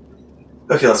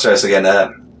 Okay, let's try this again. I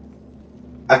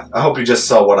hope you just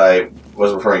saw what I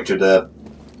was referring to.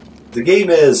 The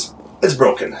game is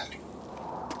broken.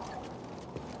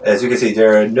 As you can see,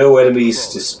 there are no enemies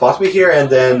to spot me here,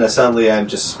 and then suddenly I'm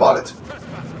just spotted.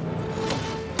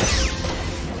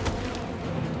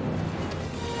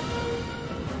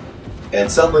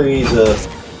 And suddenly the...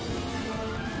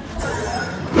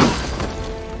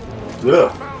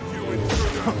 Ugh.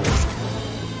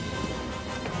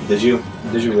 Did you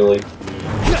really?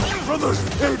 Brothers,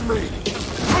 aid me!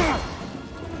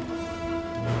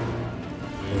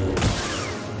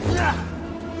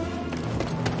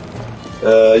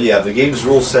 Yeah, the game's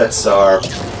rule sets are a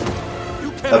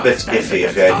bit iffy,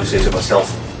 if I do say so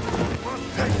myself.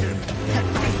 I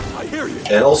hear you.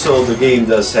 And also, the game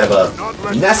does have a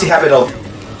nasty habit of... You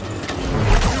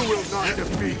will not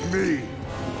defeat me.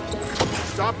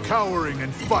 Stop cowering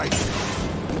and fight.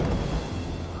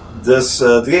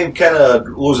 The game kind of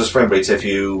loses frame rates if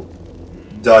you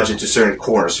dodge into certain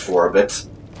corners for a bit.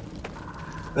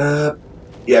 Yeah,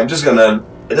 I'm just gonna...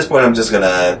 At this point, I'm just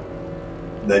gonna...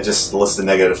 just list the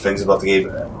negative things about the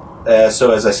game.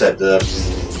 So, as I said,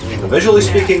 visually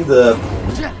speaking, the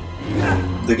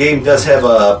game does have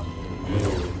a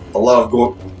lot of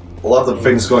the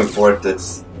things going for it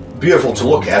that's beautiful to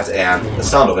look at, and the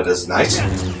sound of it is nice.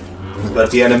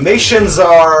 But the animations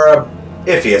are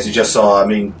iffy, as you just saw. I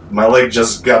mean, my leg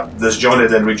just got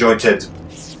disjointed and rejointed,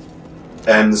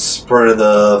 and spurred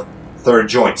the third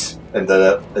joint in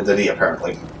the knee,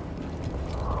 apparently,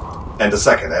 and the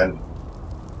second, and.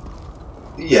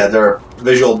 Yeah, there are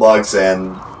visual bugs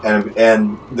and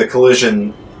the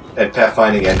collision and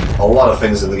pathfinding and a lot of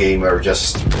things in the game are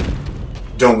just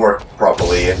don't work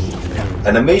properly.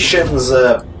 Animations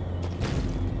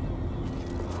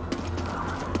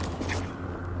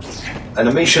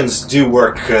do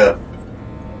work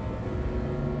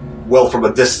well from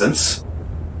a distance.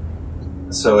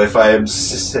 So if I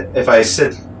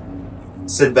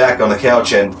sit back on the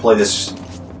couch and play this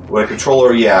with a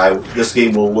controller, yeah, this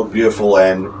game will look beautiful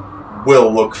and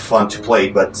will look fun to play,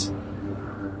 but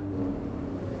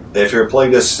if you're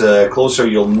playing this closer,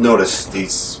 you'll notice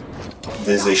these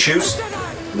issues.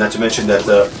 Not to mention that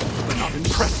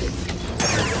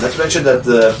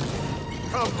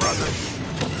Come, brothers.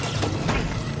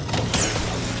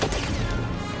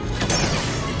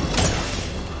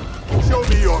 Show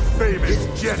me your famous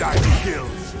Jedi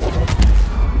skills.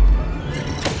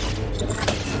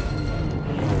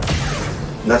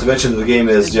 Not to mention the game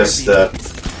is just,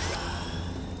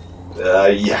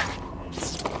 yeah.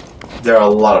 There are a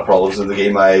lot of problems in the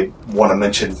game. I want to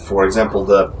mention, for example,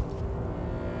 the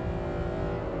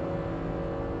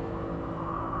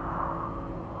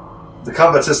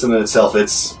combat system in itself.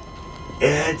 It's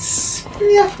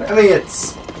yeah. I mean,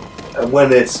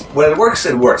 when it works,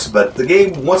 it works. But the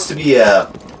game wants to be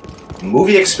a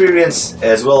movie experience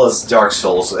as well as Dark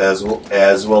Souls, as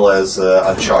well as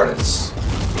Uncharted's.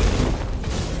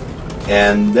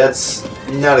 And that's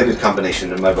not a good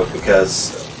combination in my book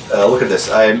because look at this.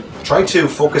 I'm trying to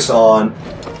focus on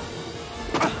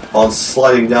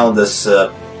sliding down this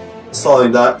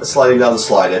sliding down the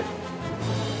slide.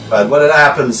 But when it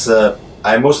happens,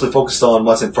 I'm mostly focused on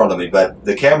what's in front of me. But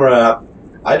the camera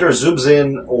either zooms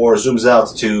in or zooms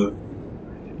out to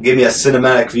give me a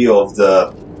cinematic view of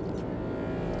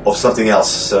something else.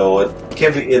 So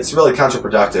it's really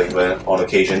counterproductive on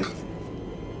occasion.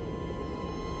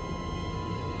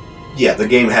 Yeah, the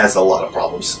game has a lot of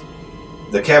problems.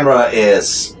 The camera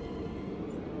is...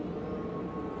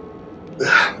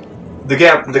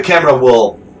 The camera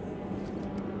will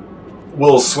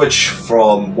switch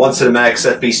from one cinematic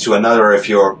set piece to another if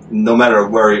you're... no matter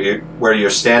where you're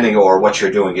standing or what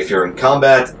you're doing. If you're in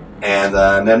combat and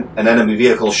an enemy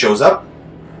vehicle shows up,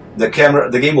 the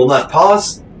game will not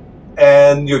pause,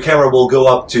 and your camera will go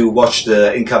up to watch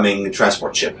the incoming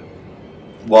transport ship.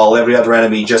 while every other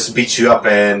enemy just beats you up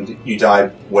and you die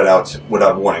without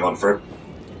warning on for it.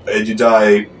 And you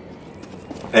die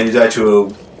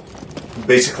to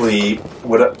basically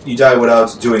you die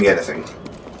without doing anything,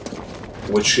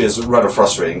 which is rather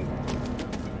frustrating.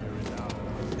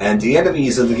 And the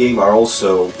enemies in the game are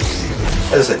also,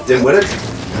 as I said, dim-witted,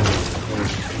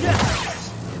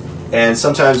 and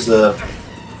sometimes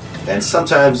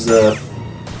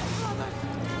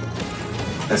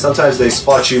they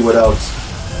spot you without.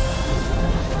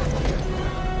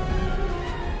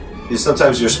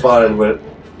 Sometimes you're spotted with,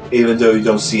 even though you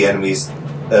don't see enemies.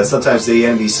 Sometimes the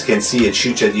enemies can see and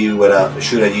shoot at you without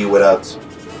too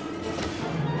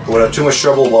much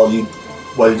trouble, while you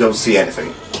don't see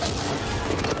anything.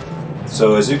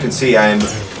 So as you can see, I'm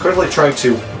currently trying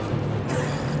to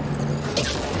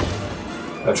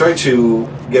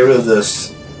get rid of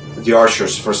the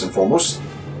archers first and foremost,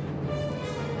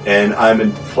 and I'm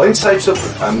in plain sight.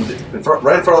 I'm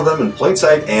right in front of them in plain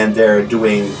sight, and they're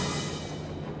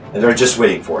just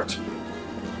waiting for it.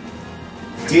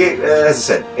 As I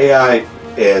said, AI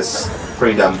is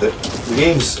pretty dumb. The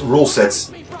game's rule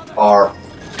sets are.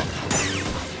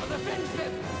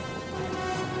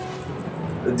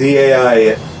 The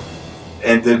AI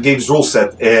and the game's rule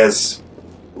set is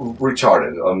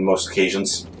retarded on most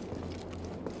occasions.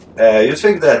 You'd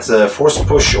think that force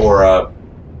push or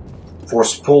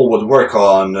force pull would work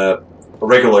on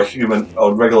regular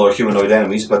humanoid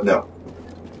enemies, but no.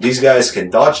 These guys can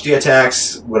dodge the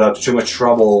attacks without too much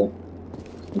trouble.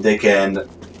 They can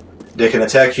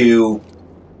attack you.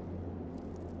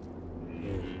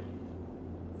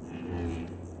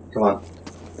 Come on.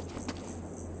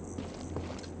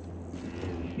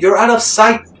 You're out of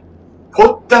sight.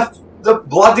 Put the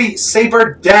bloody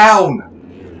saber down.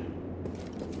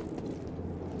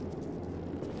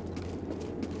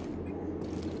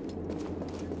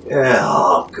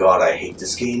 Oh god, I hate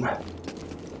this game. I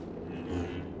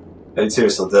mean,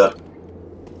 seriously,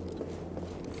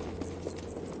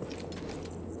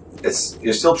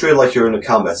 you're still treated like you're in a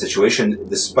combat situation,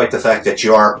 despite the fact that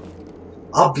you are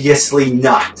obviously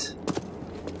not.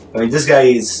 I mean, this guy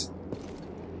is.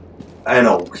 I don't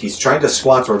know, he's trying to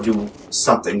squat or do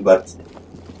something, but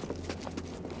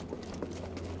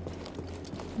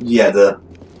yeah, the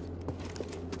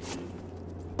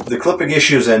clipping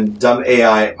issues and dumb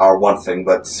AI are one thing,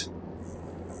 but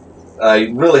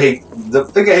I really hate. The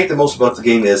thing I hate the most about the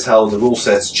game is how the rule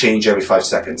sets change every 5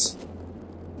 seconds.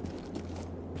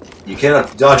 You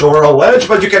cannot dodge over a ledge,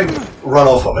 but you can run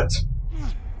off of it.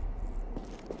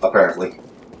 Apparently.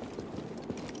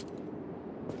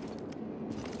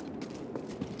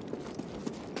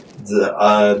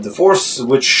 The force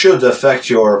which should affect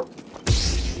your...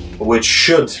 Which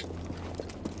should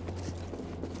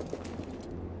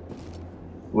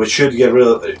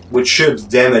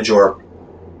damage your...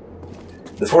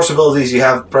 The force abilities you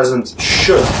have present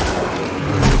should...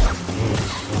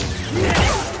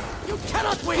 You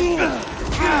cannot win!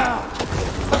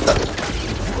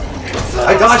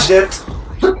 I dodged it!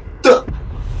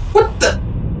 What the?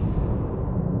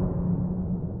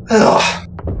 Ugh.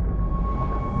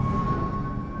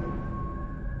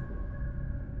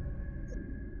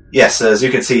 Yes, as you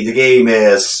can see, the game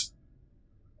is...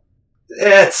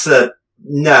 It's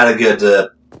not a good...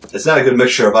 it's not a good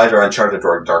mixture of either Uncharted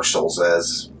or Dark Souls,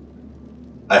 as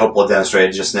I hope we'll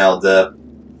demonstrate just now.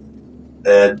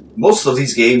 Most of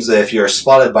these games, if you're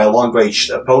spotted by long-range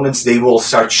opponents, they will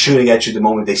start shooting at you the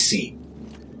moment they see you.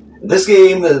 In this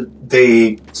game,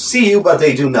 they see you, but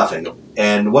they do nothing.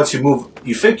 And once you move,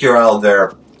 you think you're out of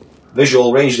their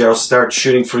visual range, they'll start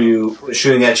shooting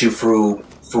at you through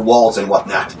walls and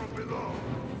whatnot.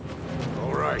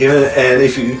 And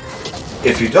if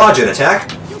you dodge an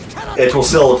attack, it will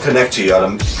still connect to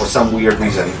you for some weird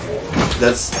reason.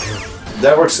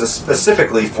 That works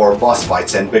specifically for boss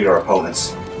fights and bigger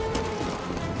opponents.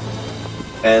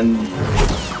 And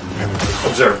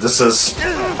observe, this is...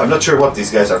 I'm not sure what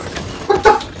these guys are. What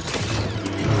the?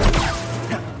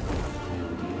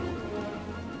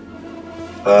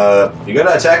 You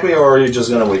gonna attack me, or are you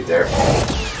just gonna wait there?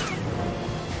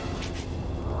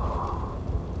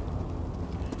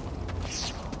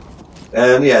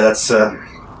 And yeah, that's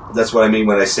what I mean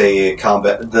when I say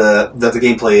combat. That the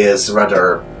gameplay is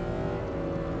rather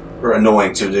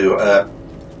annoying to do.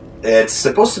 It's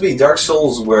supposed to be Dark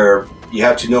Souls, where you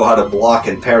have to know how to block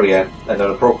and parry at an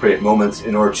appropriate moment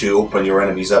in order to open your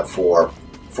enemies up for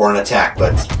an attack.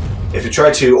 But if you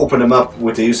try to open them up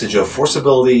with the usage of force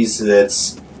abilities,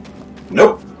 that's...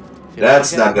 Nope.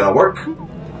 That's not gonna work.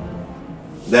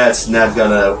 That's not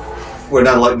gonna... We're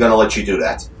not gonna let you do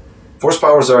that. Force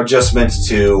powers are just meant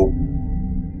to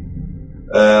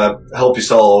help you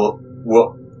solve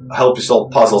will help you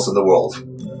solve puzzles in the world,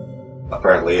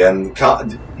 apparently. And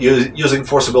using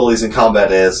force abilities in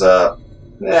combat is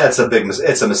it's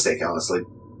a mistake, honestly.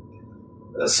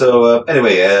 So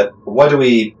anyway, why do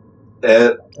we?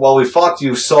 While we fought,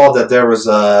 you saw that there was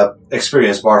a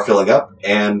experience bar filling up,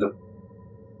 and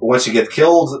once you get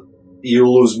killed, you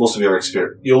lose most of your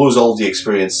experience. You lose all the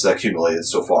experience accumulated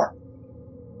so far,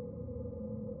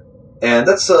 and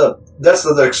that's the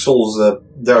Dark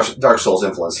Souls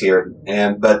influence here.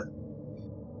 But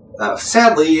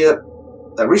sadly,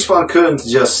 Respawn couldn't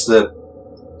just.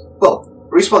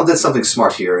 Respawn did something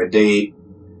smart here. They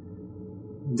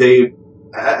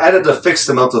added a fixed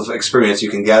amount of experience you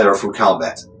can gather through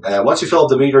combat. Once you fill up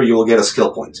the meter, you will get a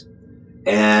skill point.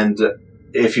 And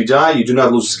if you die, you do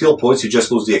not lose skill points, you just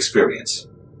lose the experience.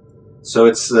 So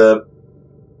it's a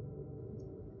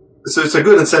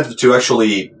good incentive to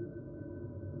actually...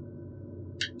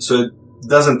 So it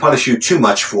doesn't punish you too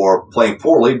much for playing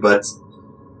poorly, but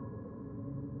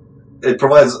it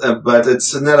provides... but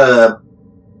it's not a...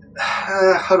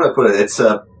 how do I put it?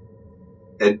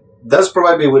 It does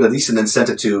provide me with a decent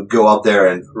incentive to go out there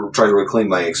and try to reclaim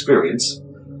my experience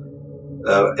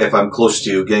if I'm close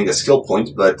to getting a skill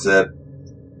point, but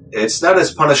it's not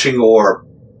as punishing or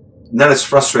not as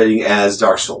frustrating as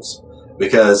Dark Souls,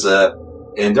 because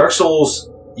in Dark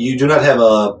Souls you do not have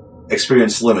a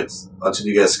experience limit until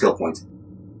you get a skill point.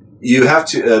 You have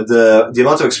to the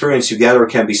amount of experience you gather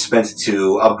can be spent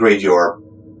to upgrade your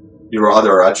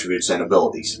other attributes and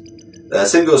abilities.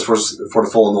 Same goes for the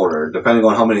Fallen Order. Depending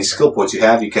on how many skill points you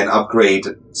have, you can upgrade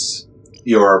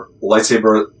your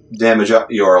lightsaber damage,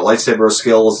 your lightsaber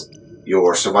skills,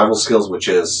 your survival skills, which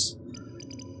is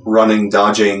running,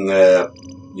 dodging,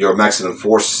 your maximum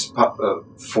force mana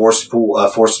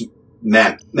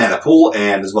pool,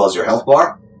 and as well as your health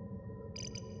bar.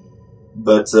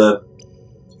 But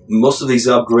most of these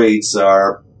upgrades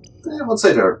are, I won't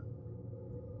say they're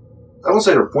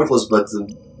pointless, but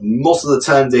most of the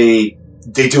time they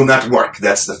do not work.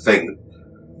 That's the thing.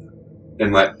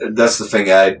 That's the thing.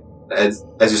 As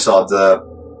you saw,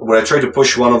 when I tried to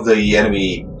push one of the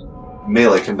enemy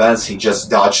melee combatants, he just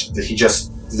dodged. He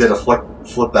just did a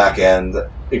flip back and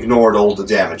ignored all the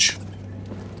damage,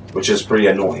 which is pretty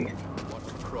annoying.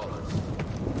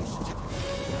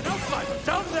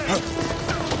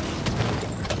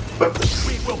 But,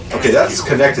 okay, that's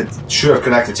connected. Should have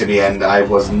connected to me, and I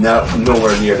was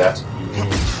nowhere near that.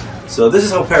 So this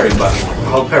is how parry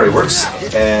works.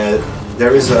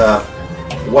 There is a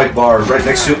white bar right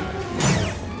next to.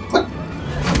 What?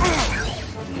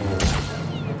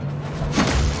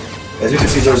 As you can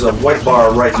see, there's a white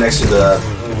bar right next to the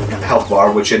health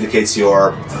bar, which indicates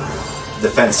your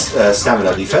defense,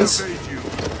 stamina defense.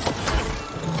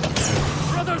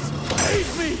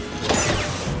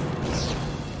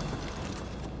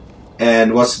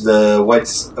 And once the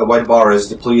white bar is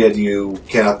depleted, you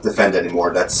cannot defend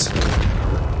anymore. That's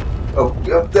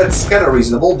kind of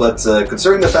reasonable, but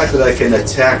considering the fact that I can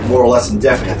attack more or less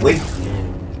indefinitely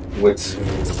with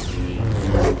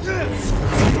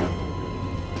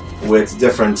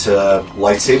different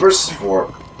lightsabers,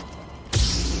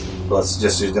 let's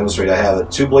just demonstrate. I have a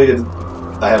two-bladed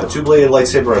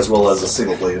lightsaber as well as a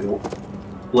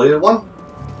single-bladed one,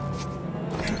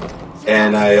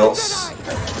 and I also.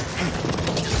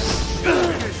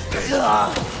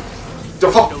 The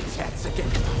fuck?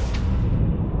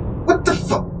 What the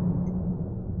fuck?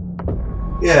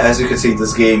 Yeah, as you can see,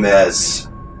 this game has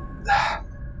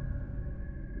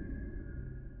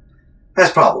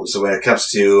problems when it comes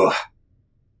to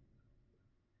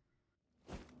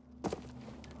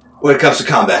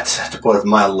combat. To put it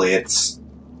mildly,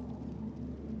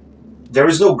 there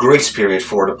is no grace period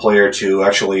for the player to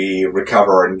actually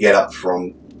recover and get up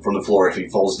from the floor. If he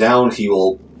falls down,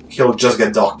 he'll just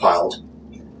get dogpiled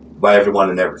by everyone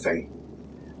and everything.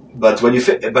 But if you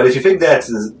think that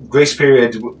the grace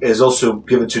period is also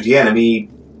given to the enemy,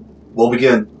 will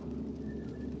begin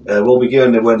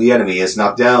when the enemy is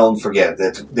knocked down. Forget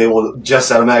that. They'll just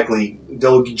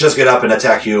get up and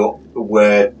attack you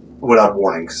without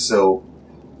warning. So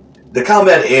the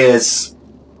combat it's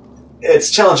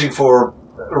challenging for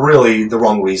really the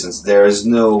wrong reasons. There is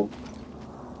no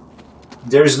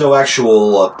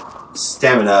actual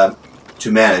stamina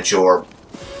to manage, or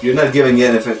you're not giving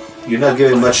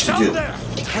much to do.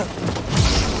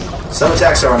 Some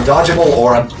attacks are undodgeable,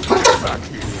 or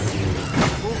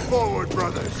Move forward,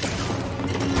 brothers.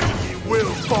 He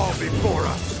will fall before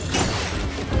us.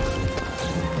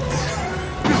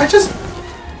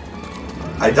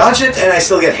 I dodge it and I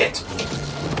still get hit.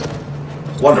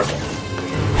 Wonderful.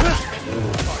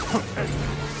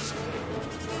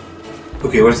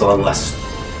 Okay, where's the one less?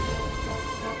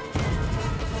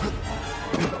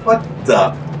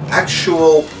 the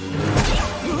actual...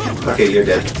 Okay, you're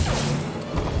dead.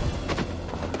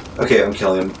 Okay, I'm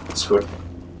killing him. Screw it.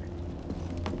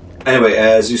 Anyway,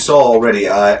 as you saw already,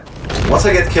 once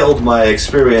I get killed, my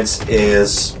experience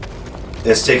is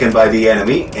taken by the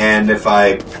enemy, and if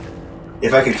I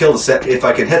can kill if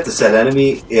I can hit the said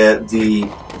enemy,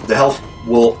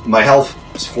 my health,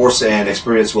 force, and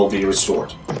experience will be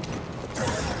restored.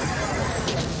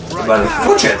 But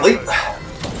unfortunately,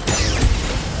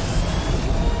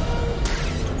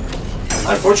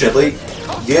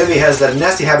 the enemy has that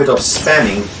nasty habit of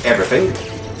spamming everything,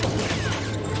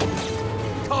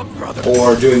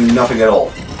 or doing nothing at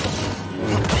all.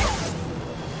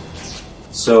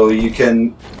 So you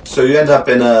end up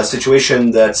in a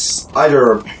situation that's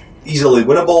either easily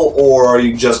winnable, or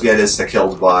you just get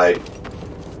insta-killed by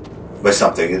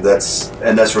something. That's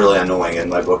really annoying in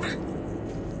my book.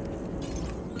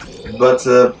 But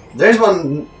there is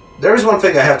one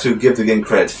thing I have to give the game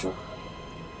credit for.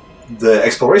 The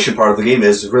exploration part of the game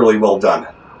is really well done.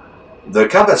 The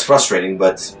combat's frustrating,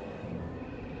 but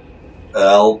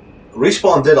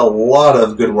Respawn did a lot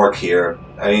of good work here.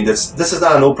 I mean, this is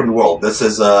not an open world. This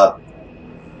is an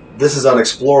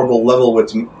explorable level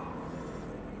with.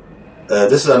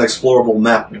 This is an explorable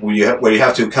map where you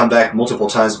have to come back multiple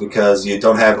times because you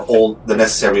don't have all the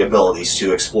necessary abilities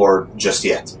to explore just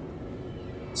yet.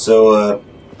 So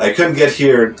I couldn't get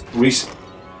here.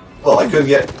 I couldn't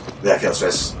get. Yeah,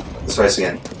 let's try this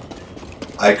again.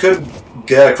 I couldn't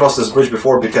get across this bridge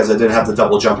before because I didn't have the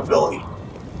double jump ability.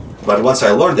 But once I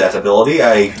learned that ability,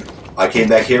 I came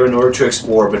back here in order to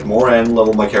explore a bit more and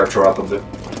level my character up a bit,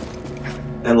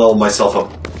 and level myself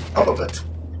up a bit.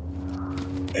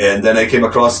 And then I came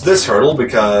across this hurdle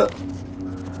because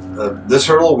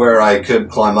where I could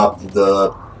climb up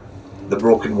the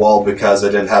broken wall because I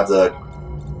did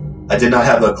not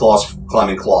have the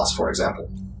climbing claws, for example.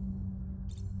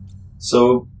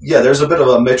 So yeah, there's a bit of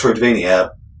a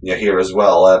Metroidvania here as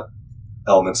well.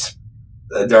 Elements.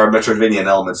 There are Metroidvanian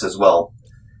elements as well.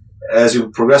 As you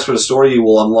progress through the story, you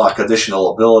will unlock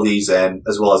additional abilities and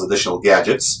as well as additional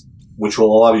gadgets, which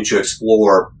will allow you to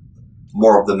explore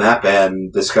more of the map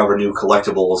and discover new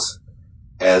collectibles,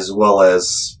 as well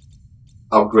as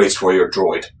upgrades for your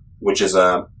droid, which is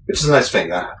a nice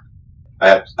thing.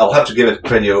 I'll have to give it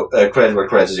credit where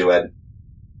credit is due.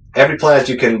 Every planet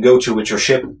you can go to with your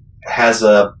ship has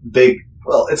a big.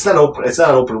 Well, it's not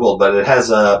an open world, but it has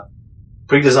a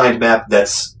pre-designed map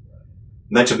that's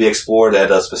meant to be explored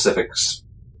at a specific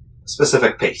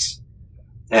pace.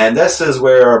 And this is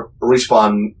where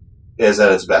Respawn is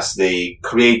at its best. They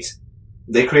create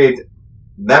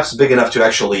maps big enough to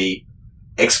actually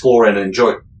explore and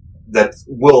enjoy, that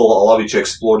will allow you to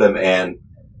explore them and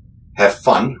have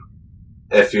fun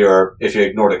if you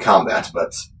ignore the combat.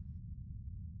 But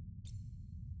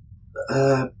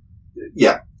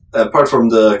yeah, apart from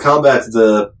the combat,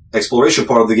 the exploration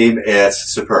part of the game is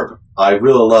superb. I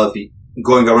really love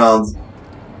going around.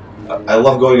 I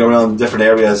love going around different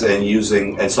areas and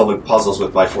using and solving puzzles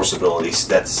with my force abilities.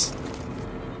 That's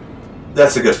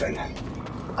a good thing.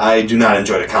 I do not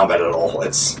enjoy the combat at all.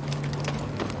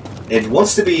 It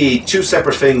wants to be two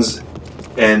separate things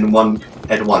and one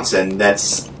at once, and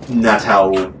that's not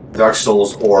how Dark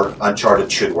Souls or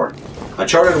Uncharted should work.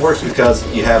 Uncharted works because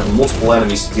you have multiple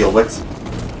enemies to deal with,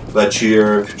 but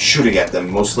you're shooting at them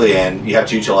mostly, and you have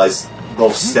to utilize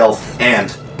both stealth and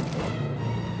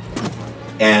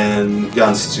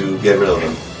guns to get rid of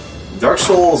them. Dark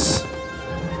Souls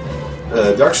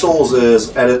is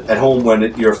at home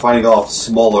when you're fighting off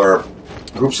smaller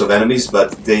groups of enemies,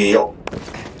 but they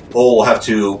all have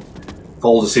to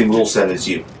follow the same rule set as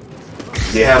you.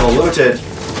 They have a limited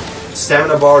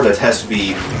stamina bar that has to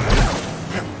be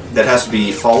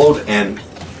followed, and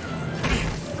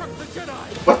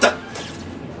what the?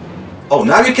 Oh,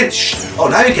 now you can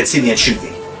see me and shoot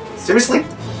me. Seriously?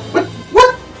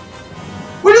 What?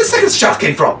 Where did the second shot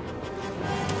came from?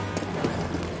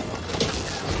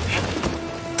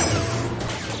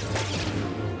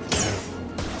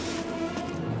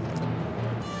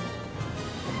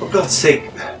 For God's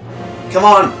sake. Come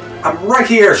on! I'm right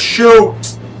here!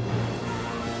 Shoot!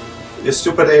 You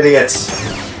stupid idiots.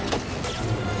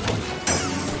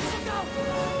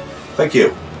 Thank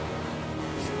you.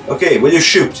 Okay, will you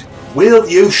shoot? Will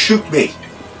you shoot me?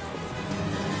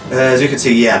 As you can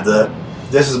see, yeah,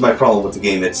 this is my problem with the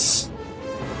game.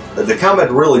 The combat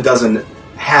really doesn't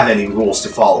have any rules to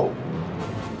follow.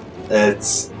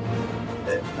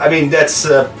 I mean, that's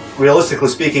realistically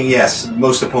speaking, yes.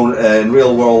 Most in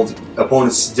real world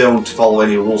opponents don't follow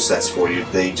any rule sets for you.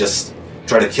 They just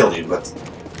try to kill you. But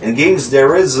in games,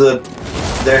 there has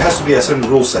to be a certain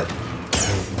rule set.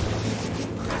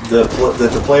 that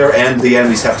the player and the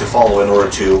enemies have to follow in order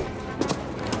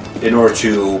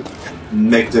to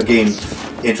make the game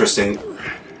interesting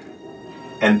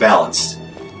and balanced.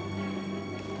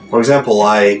 For example,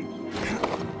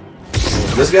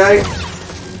 this guy,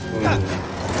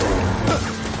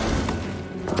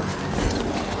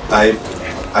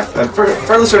 I'm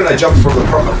fairly certain I jumped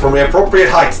from the appropriate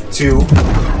height to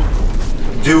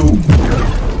do.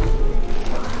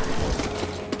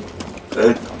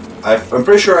 I'm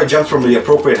pretty sure I jumped from the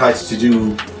appropriate height to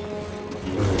do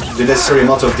the necessary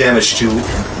amount of damage to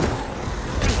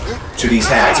these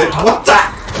hands. What the?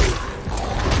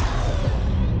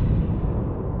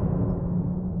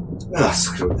 Ah,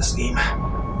 screw this game.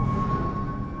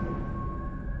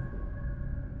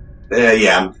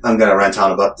 Yeah, I'm gonna rant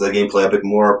on about the gameplay a bit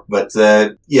more, but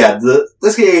yeah,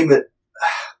 this game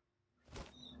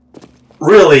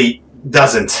really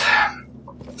doesn't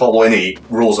follow any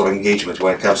rules of engagement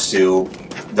when it comes to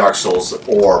Dark Souls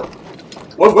or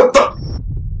what the?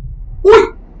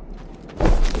 Wait!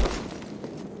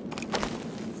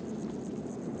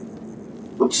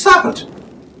 What just happened?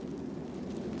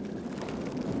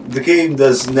 The game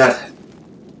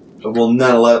will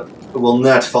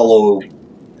not follow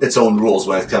its own rules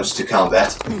when it comes to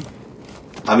combat.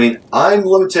 I mean, I'm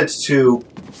limited to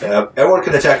everyone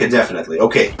can attack indefinitely.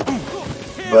 Okay,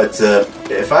 but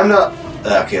if I'm not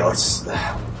okay, let's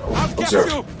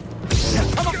observe.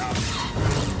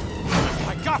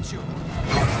 I got you.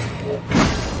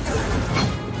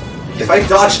 If I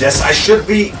dodge this, I should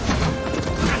be.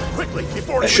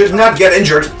 I should not get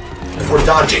injured for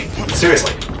dodging.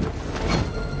 Seriously.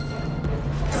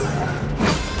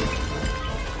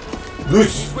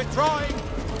 He's withdrawing.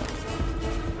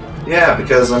 Yeah,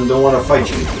 because I don't want to fight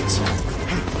you idiots.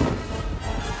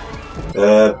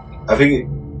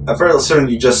 I'm fairly certain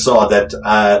you just saw that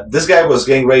this guy was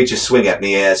getting ready to swing at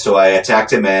me, so I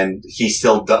attacked him, and he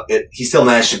still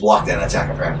managed to block that attack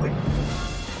apparently.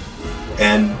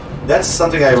 And that's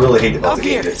something I really hate about the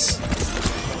game. It's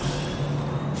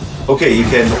okay. You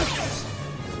can.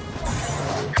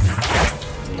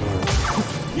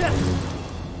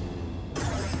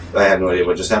 I have no idea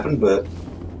what just happened, but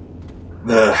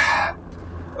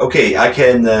okay, I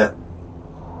can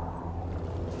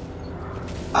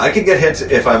get hit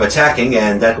if I'm attacking,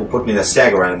 and that will put me in a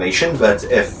stagger animation. But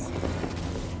if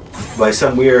by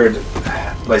some weird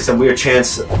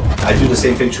chance I do the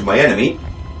same thing to my enemy,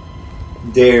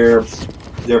 they're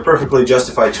perfectly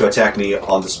justified to attack me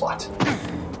on the spot.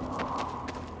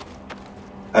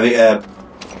 I mean,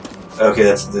 okay,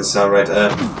 that doesn't sound right.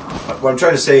 What I'm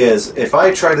trying to say is, if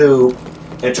I try to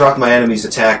interrupt my enemy's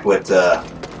attack with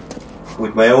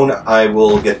my own, I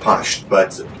will get punished.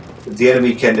 But the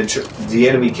enemy can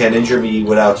injure me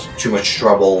without too much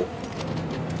trouble.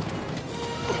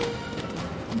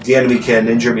 The enemy can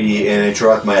injure me and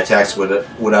interrupt my attacks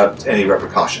without any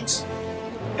repercussions.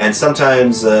 And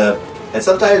sometimes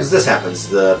this happens.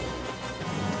 The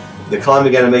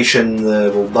climbing animation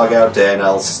will bug out, and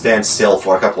I'll stand still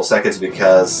for a couple of seconds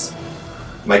because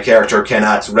my character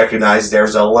cannot recognize the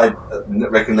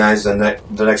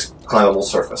next climbable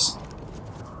surface.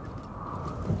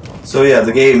 So yeah,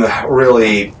 the game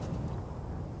really...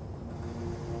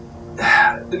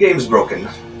 the game's broken,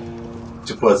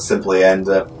 to put it simply, and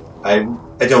I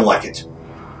don't like it.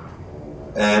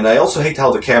 And I also hate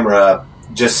how the camera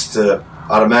just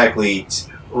automatically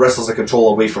wrestles the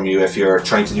control away from you if you're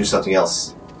trying to do something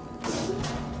else.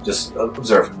 Just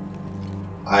observe.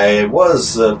 I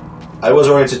was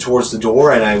oriented towards the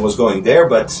door, and I was going there,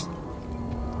 but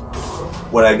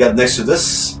when I got next to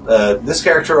this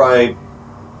character,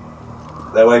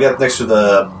 when I got next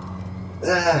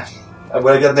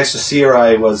to Seer,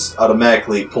 I was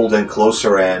automatically pulled in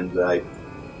closer, and the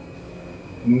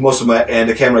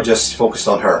camera just focused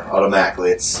on her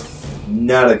automatically. It's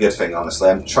not a good thing, honestly.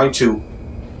 I'm trying to,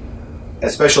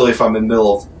 especially if I'm in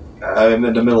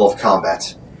the middle of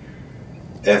combat.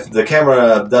 If the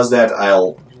camera does that,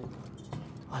 I'll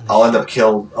end up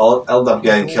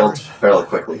getting killed fairly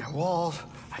quickly. Walls.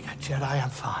 I got Jedi. I'm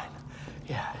fine.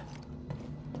 Yeah.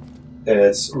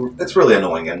 It's really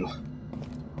annoying, and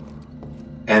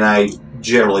I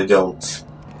generally don't.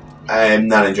 I'm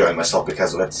not enjoying myself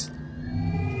because of it.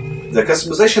 The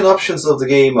customization options of the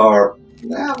game are,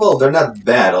 well, they're not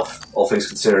bad, all things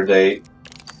considered.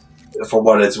 For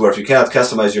what it's worth, you cannot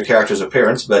customize your character's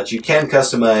appearance, but you can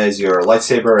customize your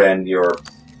lightsaber and your,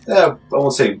 I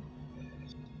won't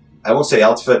say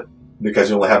outfit, because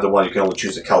you only have the one. You can only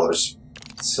choose the colors.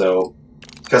 So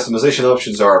customization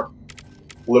options are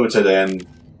limited, and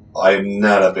I'm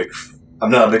not a big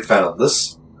fan of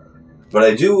this. But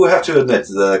I do have to admit,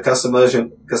 the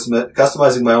customizing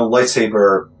my own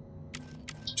lightsaber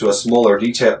to a smaller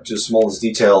detail, to the smallest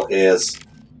detail, is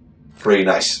pretty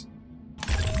nice.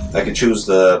 I can choose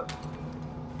the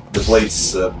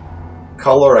blade's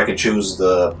color. I can choose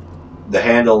the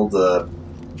handle, the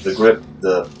grip,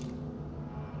 the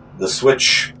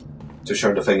switch to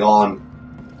turn the thing on.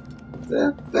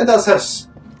 It does have,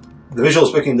 the visual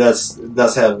speaking,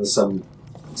 does have some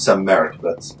merit,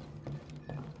 but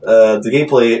the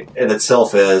gameplay in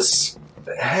itself is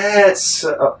it's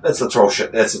atrocious.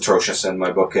 It's atrocious in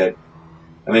my book. I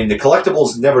mean, the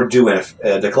collectibles never do anything.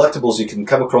 The collectibles you can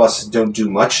come across don't do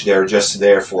much. They're just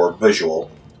there for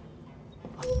visual.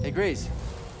 Hey, Grace.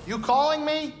 You calling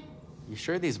me? You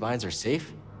sure these vines are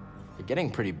safe? They're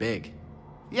getting pretty big.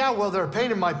 Yeah, well, they're a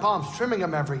pain in my palms trimming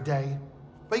them every day.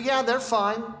 But yeah, they're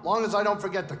fine, long as I don't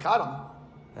forget to cut them.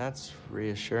 That's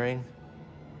reassuring.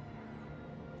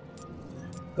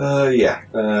 Yeah.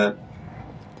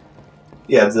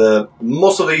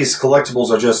 Most of these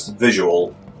collectibles are just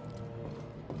visual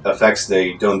effects.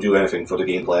 They don't do anything for the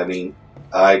gameplay. I mean,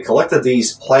 I collected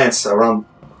these plants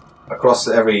across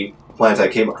every plant I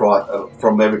came across,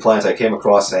 from every plant I came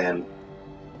across, and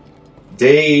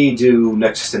they do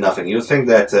next to nothing. You'd think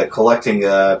that collecting,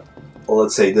 well,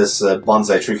 let's say this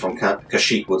bonsai tree from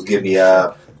Kashyyyk would give me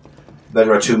a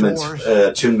better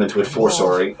attunement with force,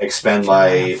 or expand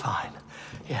my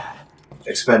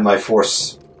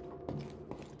force.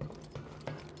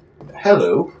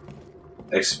 Hello.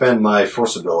 Expand my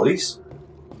force abilities.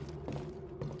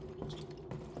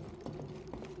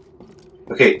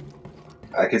 Okay,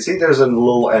 I can see there's a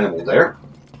little animal there.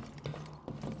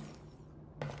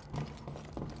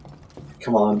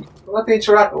 Come on, let me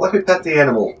pet the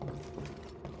animal.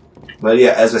 But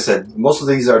yeah, as I said, most of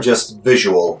these are just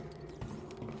visual.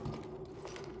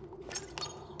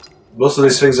 Most of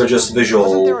these things are just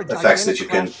visual effects that you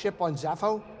can. Ship on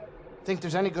Zepho? Think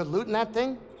there's any good loot in that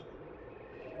thing?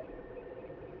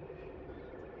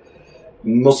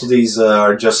 Most of these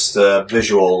are just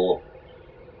visual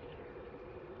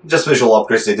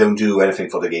upgrades. They don't do anything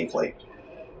for the gameplay.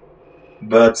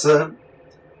 But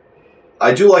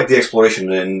I do like the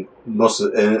exploration in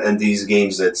in these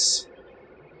games. It's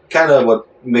kind of what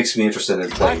makes me interested in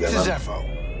playing them.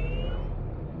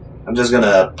 I'm just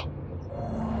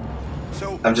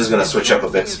gonna switch up a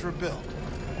bit.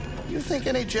 You think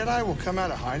any Jedi will come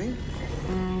out of hiding?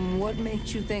 What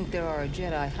makes you think there are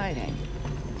Jedi hiding?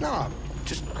 No,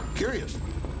 just curious.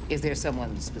 Is there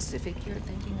someone specific you're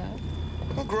thinking of?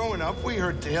 Well, growing up, we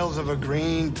heard tales of a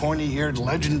green, pointy-eared,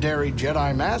 legendary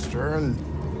Jedi Master, and...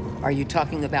 Are you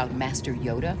talking about Master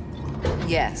Yoda?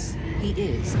 Yes, he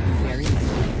is very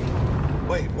legendary.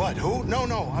 Wait, what? Who?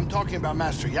 No, I'm talking about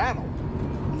Master Yaddle.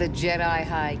 The Jedi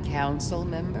High Council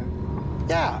member?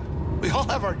 Yeah, we all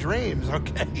have our dreams,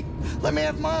 okay? Let me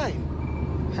have mine.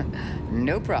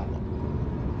 No problem.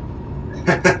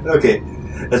 Okay,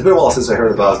 it's been a while since I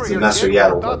heard about Master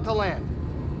Yaddle. About to land.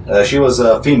 She was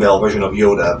a female version of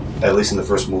Yoda, at least in the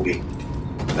first movie.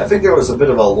 I think there was a bit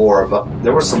of a lore about.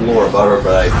 There was some lore about her,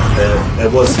 but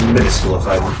it was minuscule.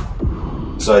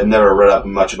 So I'd never read up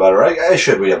much about her. I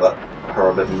should read about her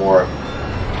a bit more.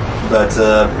 But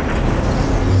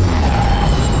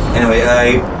anyway,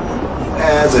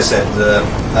 as I said,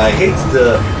 I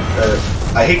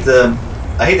hate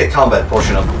the combat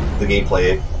portion of the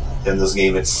gameplay in this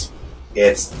game. It's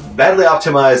badly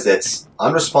optimized. It's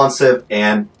unresponsive,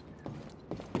 and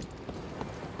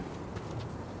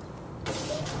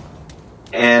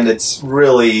it's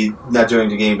really not doing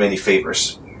the game any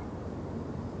favors.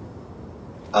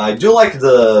 I do like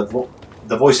the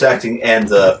voice acting and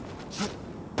the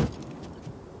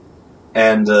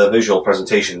visual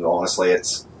presentation. Honestly,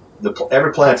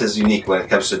 every planet is unique when it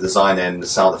comes to design and the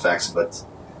sound effects, but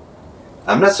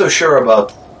I'm not so sure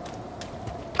about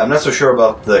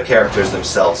the characters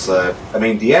themselves. I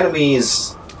mean, the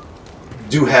enemies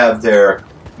do have their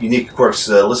unique quirks.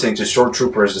 Listening to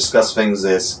stormtroopers discuss things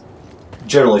is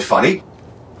generally funny,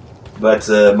 but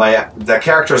the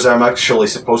characters I'm actually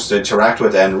supposed to interact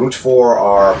with and root for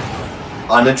are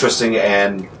uninteresting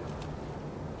and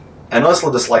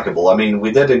honestly dislikable. I mean,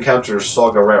 we did encounter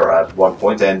Saw Gerrera at one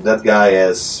point, and that guy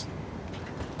is...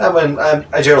 I mean,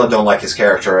 I generally don't like his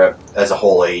character as a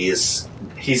whole. He's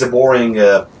a boring...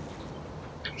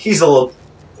 he's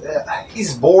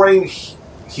boring.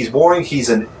 He's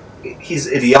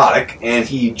idiotic, and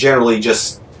he generally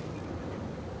just...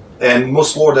 And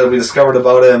most lore that we discovered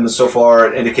about him so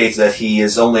far indicates that he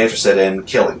is only interested in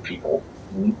killing people.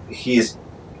 He's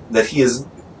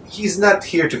not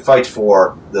here to fight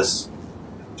for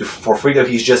for freedom.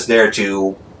 He's just there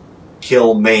to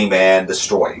kill, maim, and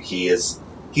destroy. He's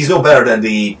no better than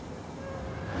the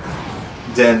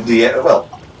well,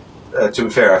 to be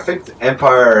fair, I think the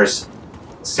Empire's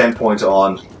standpoint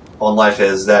on life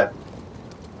is that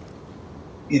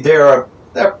they're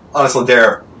honestly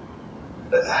a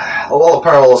lot of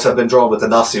parallels have been drawn with the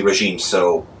Nazi regime.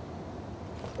 So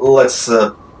let's.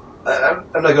 I'm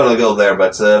not going to go there,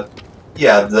 but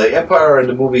yeah, the Empire in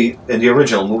the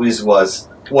original movies was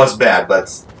bad,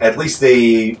 but at least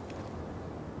they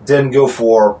didn't go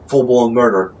for full-blown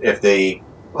murder. If they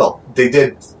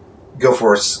did go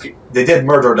for they did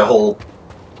murder the whole.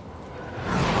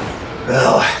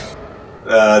 Well,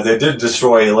 they did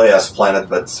destroy Leia's planet,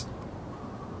 but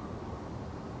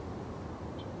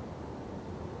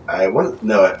I want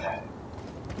no,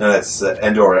 it's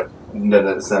Endor. No,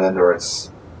 it's not Endor.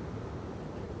 It's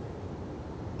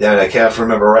damn it, I can't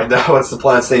remember right now what's the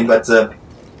planet's name, but.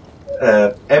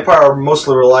 Empire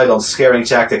mostly relied on scaring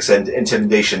tactics and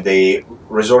intimidation. They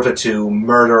resorted to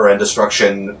murder and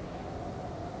destruction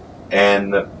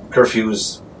and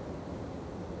curfews.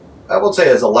 I won't say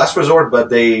as a last resort,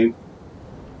 but they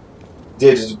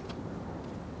didn't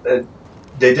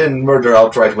murder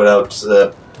outright without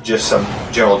just some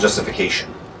general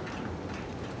justification.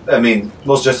 I mean,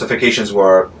 most justifications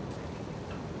were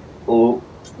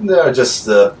they're just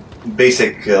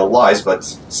basic lies, but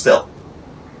still.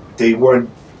 They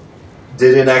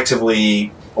didn't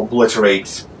actively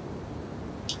obliterate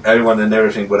everyone and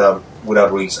everything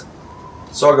without reason.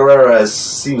 Saw Gerrera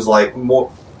seems like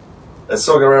more.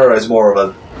 Saw Gerrera is more of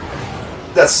a.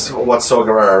 That's what Saw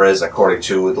Gerrera is according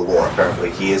to the lore.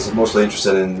 Apparently, he is mostly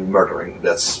interested in murdering.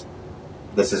 That's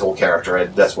his whole character,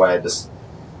 and that's why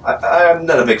I'm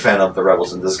not a big fan of the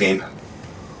rebels in this game.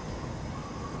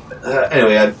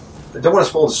 Anyway, I don't want to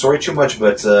spoil the story too much,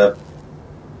 but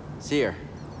Seer.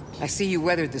 I see you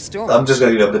weathered the storm. I'm just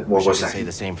going to give you a bit more I voice should say acting.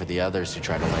 the same for the others who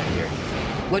tried to land here.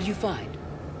 What'd you find?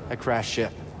 A crashed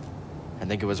ship. I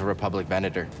think it was a Republic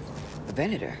Venator. A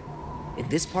Venator? In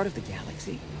this part of the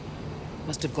galaxy?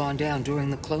 Must have gone down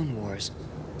during the Clone Wars.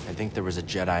 I think there was a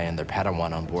Jedi and their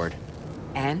Padawan on board.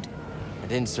 And? I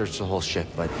didn't search the whole ship,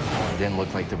 but it didn't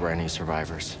look like there were any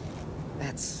survivors.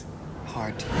 That's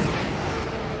hard to hear.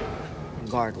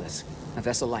 Regardless, a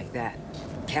vessel like that,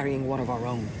 carrying one of our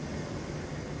own.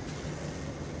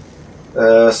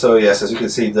 So yes, as you can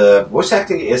see, the voice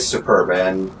acting is superb,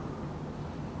 and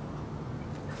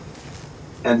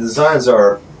the designs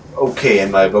are okay in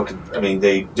my book. I mean,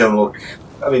 they don't look.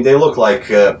 I mean, they look like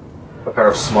a pair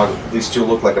of smugglers. These two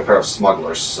look like a pair of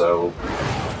smugglers. So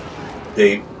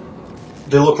they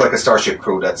look like a starship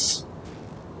crew. That's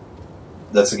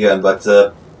again. But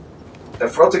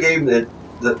throughout the game,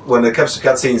 when it comes to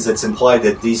cutscenes, it's implied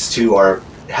that these two are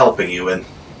helping you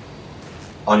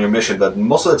on your mission, but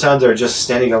most of the time they're just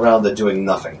standing around and doing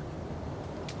nothing.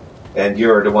 And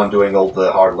you're the one doing all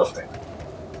the hard lifting.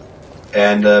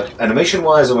 And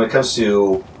animation-wise, when it comes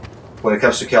to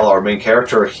Cal, our main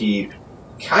character, he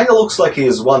kind of looks like he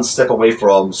is one step away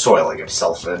from soiling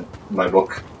himself in my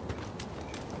book.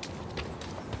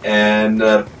 And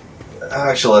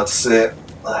actually, let's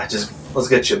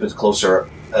get you a bit closer.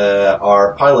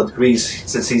 Our pilot Grease,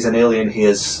 since he's an alien,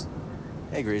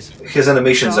 Hey, Grease. his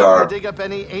animations So, are. dig up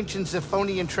any ancient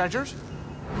Zephonian treasures?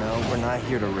 No, we're not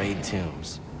here to raid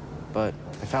tombs. But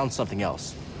I found something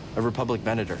else. A Republic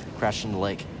Venator crashed in the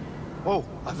lake. Whoa,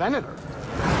 a Venator.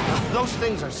 Those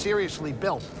things are seriously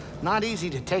built. Not easy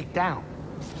to take down.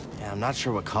 Yeah, I'm not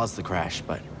sure what caused the crash,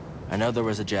 but I know there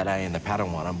was a Jedi and the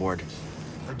Padawan on board.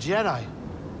 A Jedi.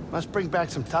 Must bring back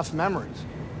some tough memories.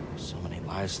 So many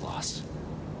lives lost.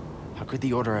 How could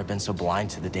the Order have been so blind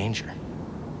to the danger?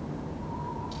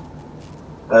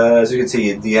 As you can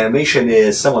see, the animation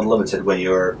is somewhat limited when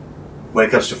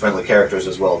it comes to friendly characters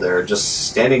as well. They're just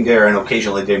standing there, and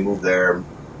occasionally they move their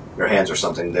hands or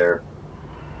something. Their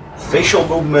facial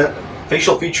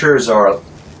features are.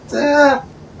 I'm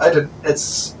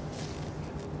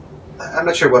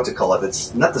not sure what to call it.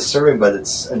 It's not disturbing, but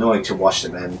it's annoying to watch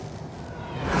them. And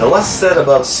the less said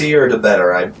about Seer, the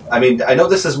better. I mean, I know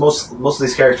this is most of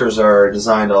these characters are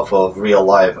designed off of real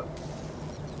live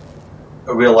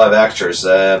actors.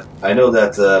 I know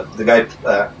that the guy.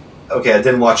 Okay, I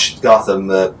didn't watch Gotham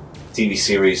TV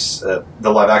series, the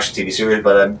live-action TV series,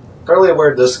 but I'm fairly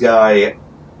aware this guy,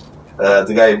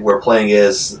 the guy we're playing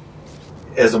is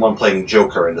the one playing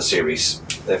Joker in the series,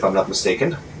 if I'm not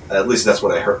mistaken. At least that's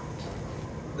what I heard.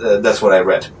 That's what I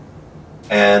read.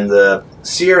 And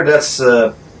Seer, that's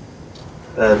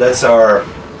our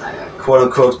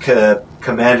quote-unquote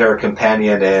commander,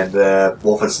 companion, and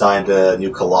Wolfenstein: The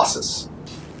New Colossus.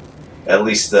 At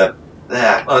least,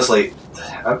 honestly,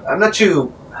 I'm not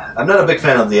a big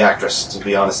fan of the actress, to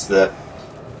be honest. Okay,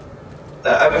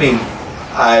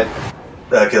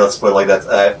 let's put it like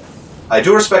that. I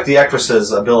do respect the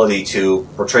actress's ability to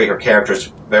portray her characters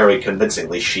very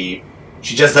convincingly. She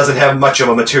just doesn't have much of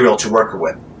a material to work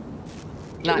with.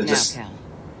 Not now, Cal.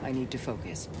 I need to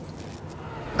focus.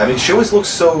 I mean, she always looks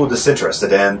so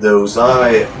disinterested, and those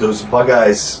bug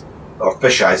eyes or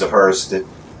fish eyes of hers that,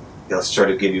 let's try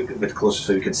to give you a bit closer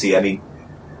so you can see. I mean,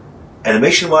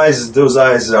 animation-wise, those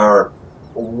eyes are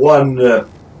one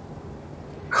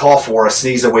cough or a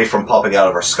sneeze away from popping out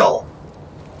of her skull.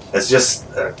 It's just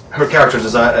her character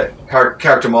design, her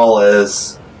character model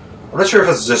is. I'm not sure if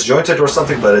it's disjointed or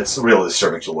something, but it's really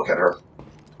disturbing to look at her.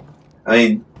 I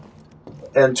mean,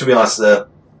 and to be honest, the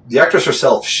actress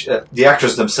herself, the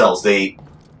actors themselves, they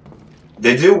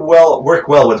do work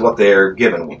well with what they're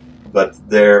given, but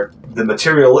the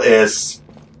material is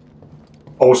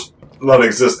almost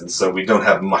non-existent, so we don't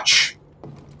have much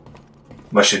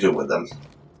to do with them.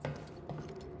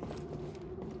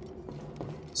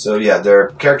 So yeah, their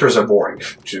characters are boring,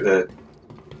 to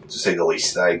say the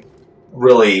least. The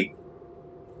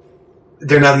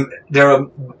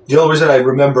only reason I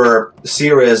remember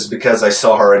Sierra is because I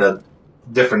saw her in a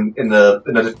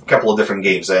couple of different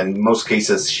games, and in most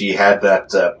cases she had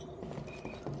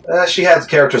she had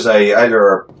characters I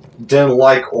either didn't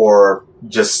like or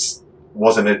just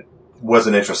wasn't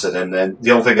interested in. And the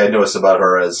only thing I noticed about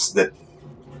her is that,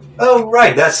 oh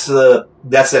right, that's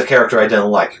that character I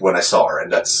didn't like when I saw her,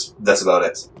 and that's about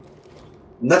it.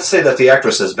 Not to say that the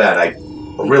actress is bad. I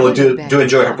really do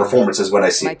enjoy her performances when I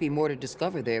see. Might be more to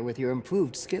discover there with your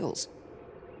improved skills.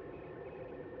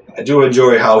 I do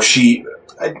enjoy how she.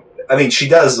 I mean, she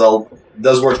does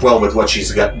work well with what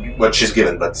she's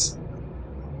given, but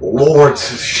Lord,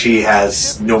 she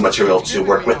has no material to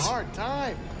work with.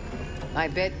 I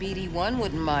bet BD1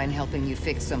 wouldn't mind helping you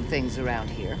fix some things around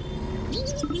here.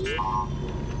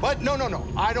 But no.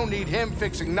 I don't need him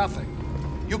fixing nothing.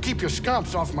 You keep your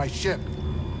scumps off my ship.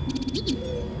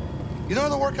 You know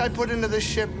the work I put into this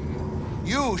ship?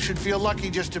 You should feel lucky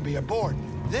just to be aboard.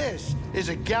 This is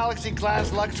a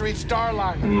Galaxy-class luxury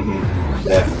starliner. Mm-hmm.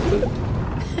 Definitely.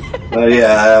 But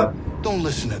yeah. Don't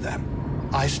listen to them.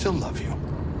 I still love you.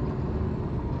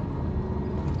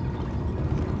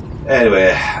 Anyway,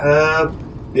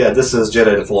 yeah, this is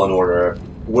Jedi: The Fallen Order.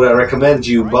 Would I recommend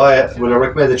you buy it? Would I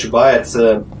recommend that you buy it?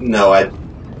 No,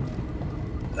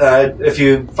 if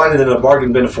you find it in a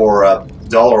bargain bin for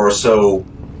 $1 or so,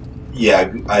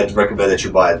 yeah, I'd recommend that you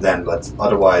buy it then. But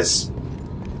otherwise,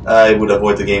 I would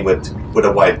avoid the game with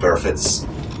a wide berth.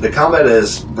 The combat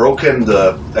is broken.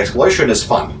 The exploration is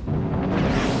fun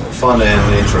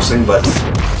and interesting, but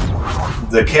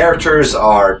the characters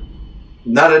are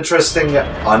not interesting.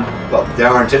 Well, they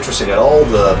aren't interesting at all.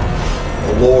 The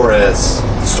lore is,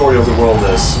 the story of the world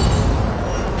is.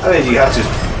 I mean, you have to.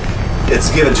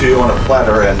 It's given to you on a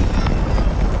platter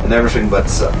and everything, but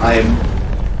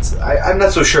I'm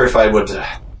not so sure if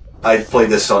I'd play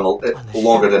this on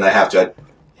longer than I have to.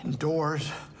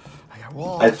 Indoors, I got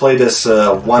walls. I'd play this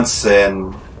once,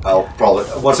 and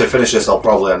once I finish this, I'll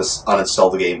probably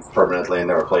uninstall the game permanently and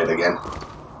never play it again.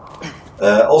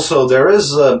 Also, there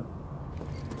is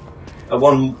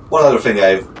one other thing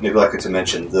I've neglected to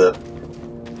mention. The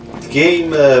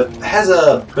game has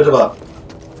a bit of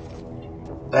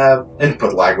a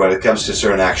input lag when it comes to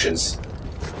certain actions.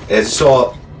 And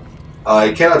so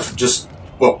I cannot just...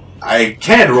 Well, I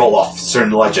can roll off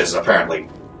certain ledges, apparently.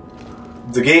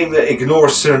 The game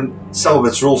ignores some of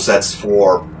its rule sets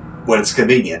for when it's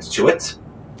convenient to it.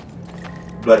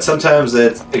 But sometimes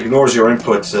it ignores your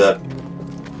input.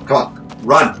 Come on,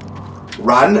 run!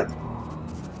 Run!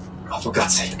 Oh, for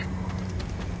God's sake.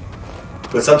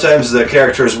 But sometimes the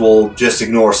characters will just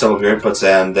ignore some of your inputs,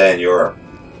 and then you're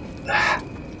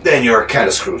kind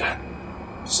of screwed.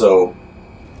 So,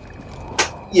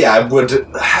 yeah, I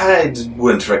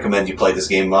wouldn't recommend you play this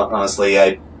game. Honestly,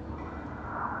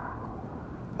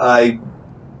 I'm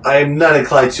not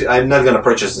inclined to. I'm not going to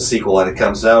purchase the sequel when it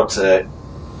comes out,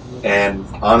 and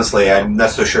honestly, I'm not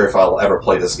so sure if I'll ever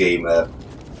play this game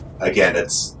again.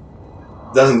 It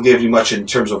doesn't give you much in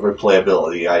terms of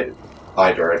replayability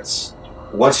either. It's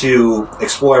once you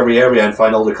explore every area and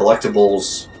find all the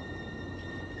collectibles,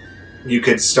 you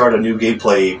could start a new game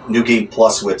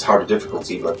plus with harder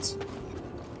difficulty. But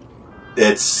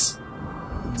this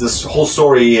whole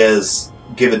story is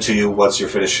given to you once you're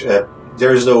finished.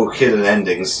 There is no hidden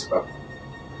endings.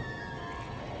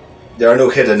 There are no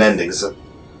hidden endings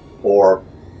or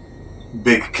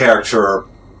big character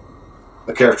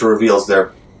reveals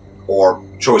there or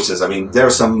choices. I mean, there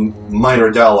are some minor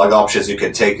dialogue options you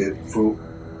can take through,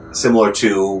 similar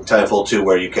to Titanfall 2,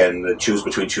 where you can choose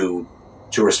between two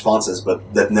responses, but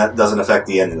that doesn't affect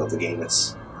the ending of the game.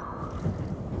 It's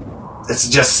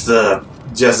just the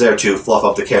just there to fluff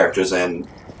up the characters, and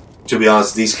to be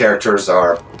honest, these characters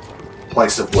are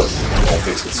planks of wood, all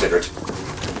things considered.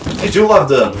 I do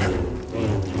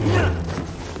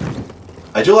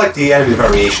like the enemy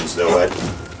variations, though.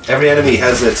 Every enemy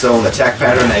has its own attack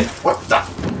pattern,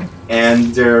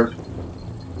 and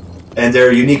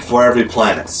they're unique for every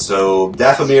planet. So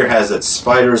Dathomir has its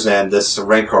spiders and this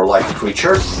Rancor-like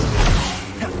creature,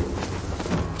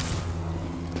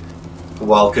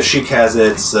 while Kashyyyk has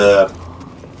its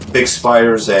big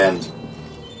spiders and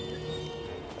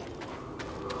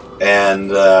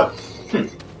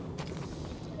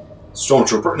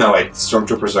Stormtrooper. No, wait,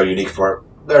 Stormtroopers are unique for.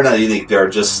 They're not unique. They're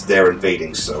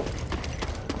invading. So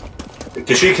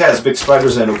Kashyyyk has big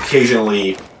spiders and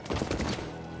occasionally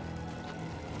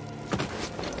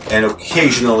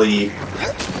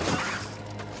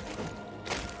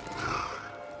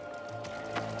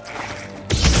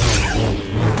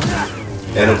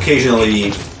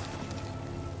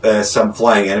some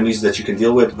flying enemies that you can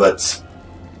deal with, but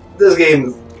this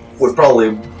game would probably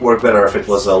work better if it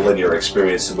was a linear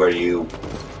experience where you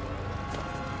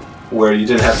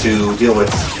didn't have to deal with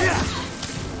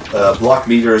block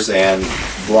meters and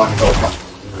block.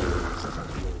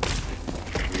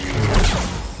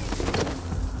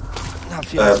 Not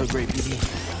feeling so great,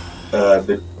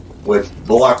 BD. With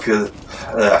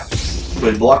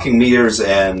blocking meters,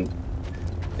 and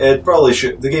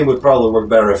the game would probably work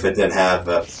better if it didn't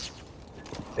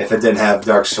have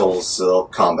Dark Souls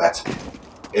combat.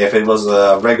 If it was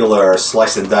a regular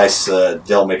slice and dice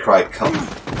Devil May Cry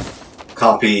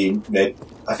copy,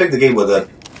 I think the game would have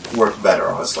worked better,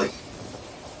 honestly.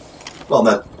 Well,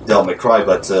 not Devil May Cry,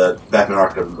 but Batman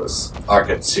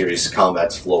Arkham series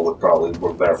combat flow would probably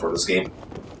work better for this game.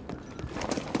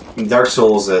 In Dark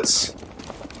Souls, it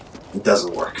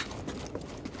doesn't work.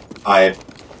 I'm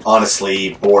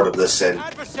honestly bored of this, and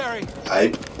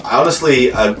I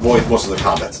honestly avoid most of the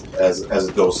combat as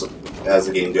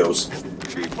the game goes.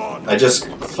 I just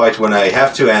fight when I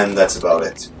have to, and that's about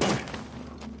it.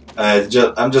 I'm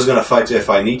just gonna fight if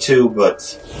I need to,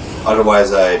 but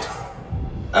otherwise,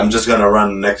 I'm just gonna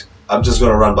run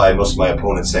by most of my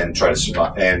opponents and try to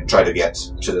survive and try to get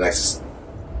to the next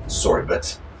story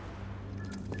bit.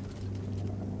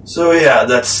 So yeah,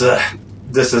 this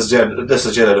is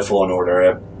Jedi the Fallen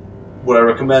Order. Would I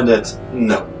recommend it?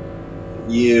 No.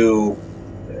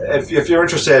 If you're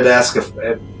interested,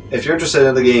 if you're interested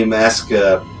in the game, ask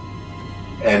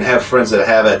and have friends that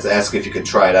have it. Ask if you can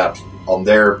try it out on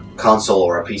their console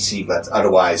or a PC. But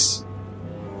otherwise,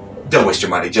 don't waste your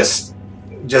money. Just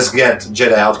get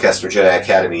Jedi Outcast or Jedi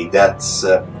Academy. That's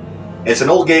it's an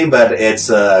old game, but it's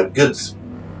good.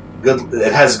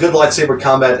 It has good lightsaber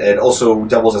combat. It also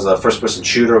doubles as a first-person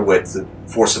shooter with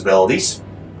Force abilities,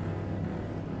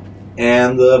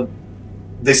 and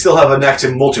they still have an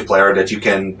active multiplayer that you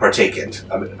can partake in.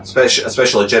 I mean,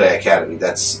 especially Jedi Academy.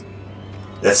 That's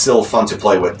still fun to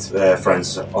play with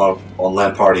friends on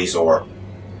LAN parties or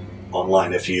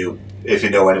online if you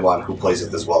know anyone who plays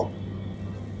it as well.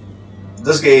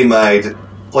 This game I'd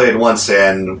play it once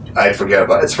and I'd forget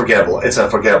about it. It's forgettable. It's a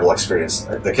forgettable experience.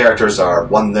 The characters are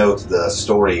one note. The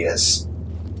story is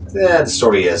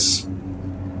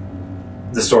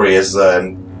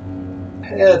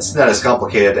it's not as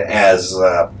complicated as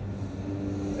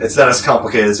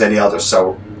any other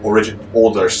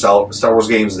older Star Wars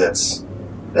games. That's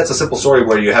a simple story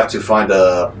where you have to find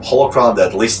a holocron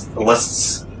that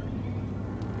lists.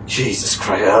 Jesus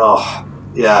Christ! Oh,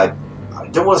 yeah. I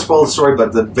don't want to spoil the story,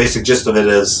 but the basic gist of it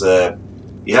is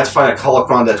you have to find a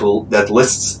holocron that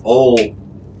lists all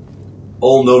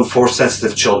known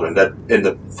Force-sensitive children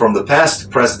from the past,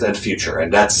 present, and future,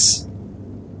 and that's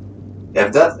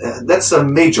a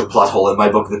major plot hole in my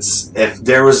book. If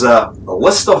there was a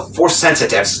list of Force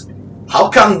sensitives, how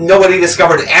come nobody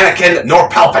discovered Anakin nor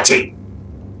Palpatine?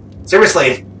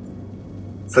 Seriously,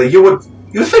 so you would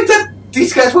think that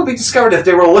these guys would be discovered if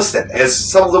they were listed as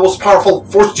some of the most powerful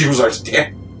Force users.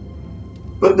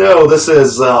 But no, this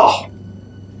is okay,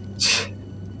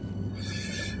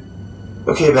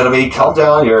 Benamy, calm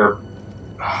down.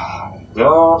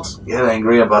 Don't get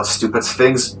angry about stupid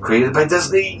things created by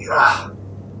Disney.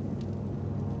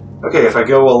 Okay, if I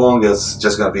go along, it's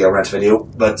just gonna be a rant video.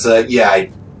 But yeah,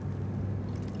 I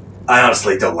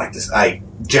honestly don't like this. I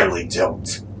generally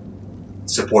don't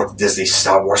support Disney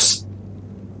Star Wars.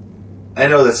 I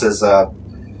know this is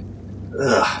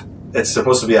it's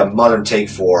supposed to be a modern take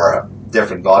for a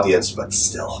different audience, but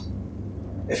still,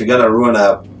 if you're gonna ruin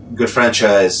a good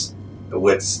franchise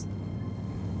with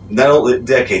not only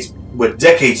decades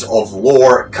of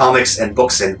lore, comics, and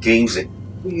books and games, I'm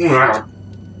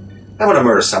gonna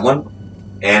murder someone,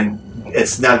 and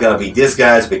it's not gonna be these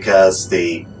guys because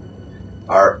they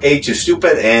are too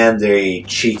stupid and they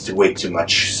cheat way too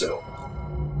much. So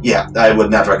yeah, I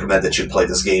would not recommend that you play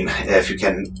this game if you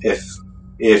can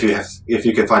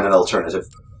find an alternative.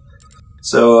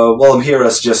 So while I'm here,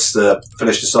 let's just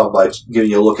finish this off by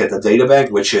giving you a look at the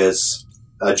databank, which is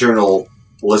a journal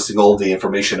listing all the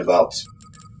information about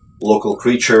local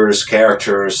creatures,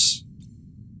 characters.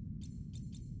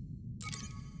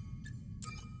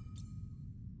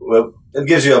 Well, it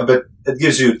gives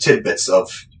you tidbits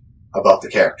about the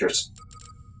characters,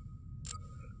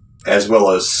 as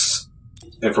well as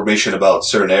information about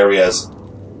certain areas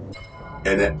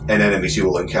and enemies you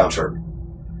will encounter.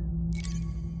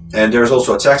 And there's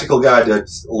also a tactical guide that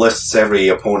lists every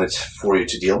opponent for you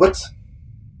to deal with.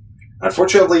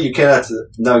 Unfortunately, you cannot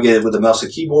navigate it with the mouse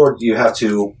and keyboard. You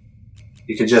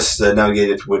can just navigate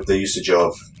it with the usage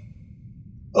of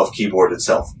keyboard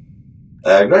itself.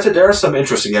 Granted, there are some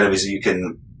interesting enemies that you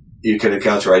can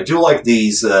encounter. I do like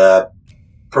these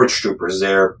purge troopers.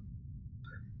 They're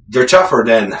tougher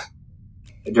than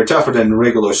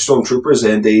regular stormtroopers,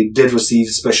 and they did receive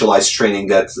specialized training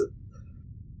that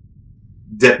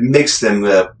makes them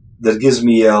that gives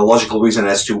me a logical reason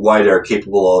as to why they're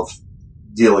capable of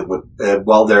dealing with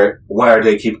why are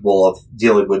they capable of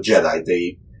dealing with Jedi.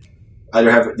 They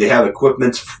have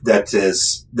equipment that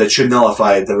should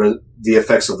nullify the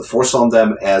effects of the Force on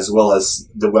them, as well as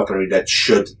the weaponry that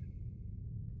should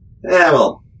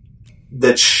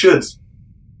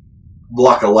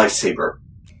block a lightsaber.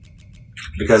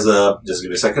 Because just give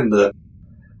me a second.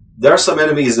 There are some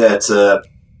enemies that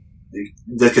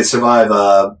can survive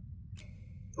a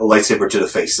lightsaber to the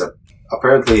face.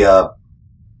 Apparently, a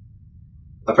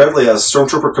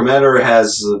stormtrooper commander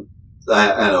has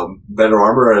better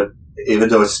armor, even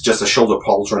though it's just a shoulder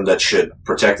pauldron that should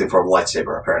protect him from a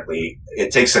lightsaber. Apparently,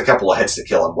 it takes a couple of hits to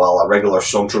kill him, while a regular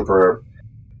stormtrooper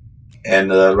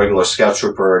and a regular scout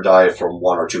trooper die from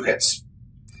 1 or 2 hits.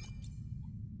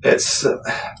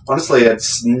 Honestly,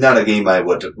 it's not a game I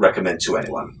would recommend to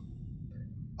anyone.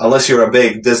 Unless you're a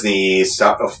big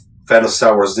fan of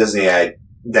Star Wars Disney,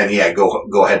 then yeah,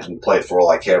 go ahead and play it for all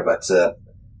I care. But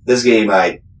this game,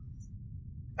 I'd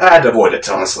avoid it,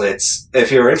 honestly.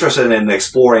 If you're interested in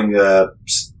exploring a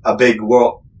big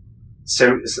world,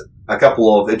 a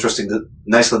couple of interesting,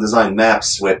 nicely designed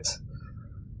maps with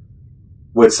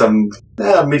some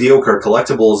mediocre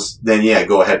collectibles, then yeah,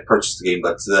 go ahead, purchase the game.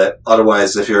 But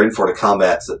otherwise, if you're in for the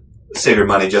combat, save your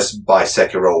money, just buy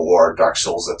Sekiro or Dark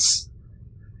Souls.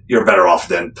 You're better off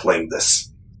than playing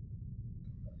this.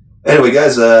 Anyway,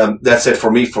 guys, that's it for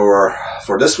me for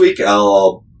this week.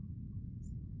 I'm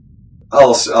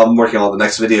working on the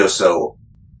next video, so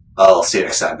I'll see you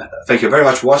next time. Thank you very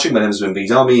much for watching. My name has been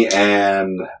Bdomi,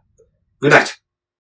 and good night.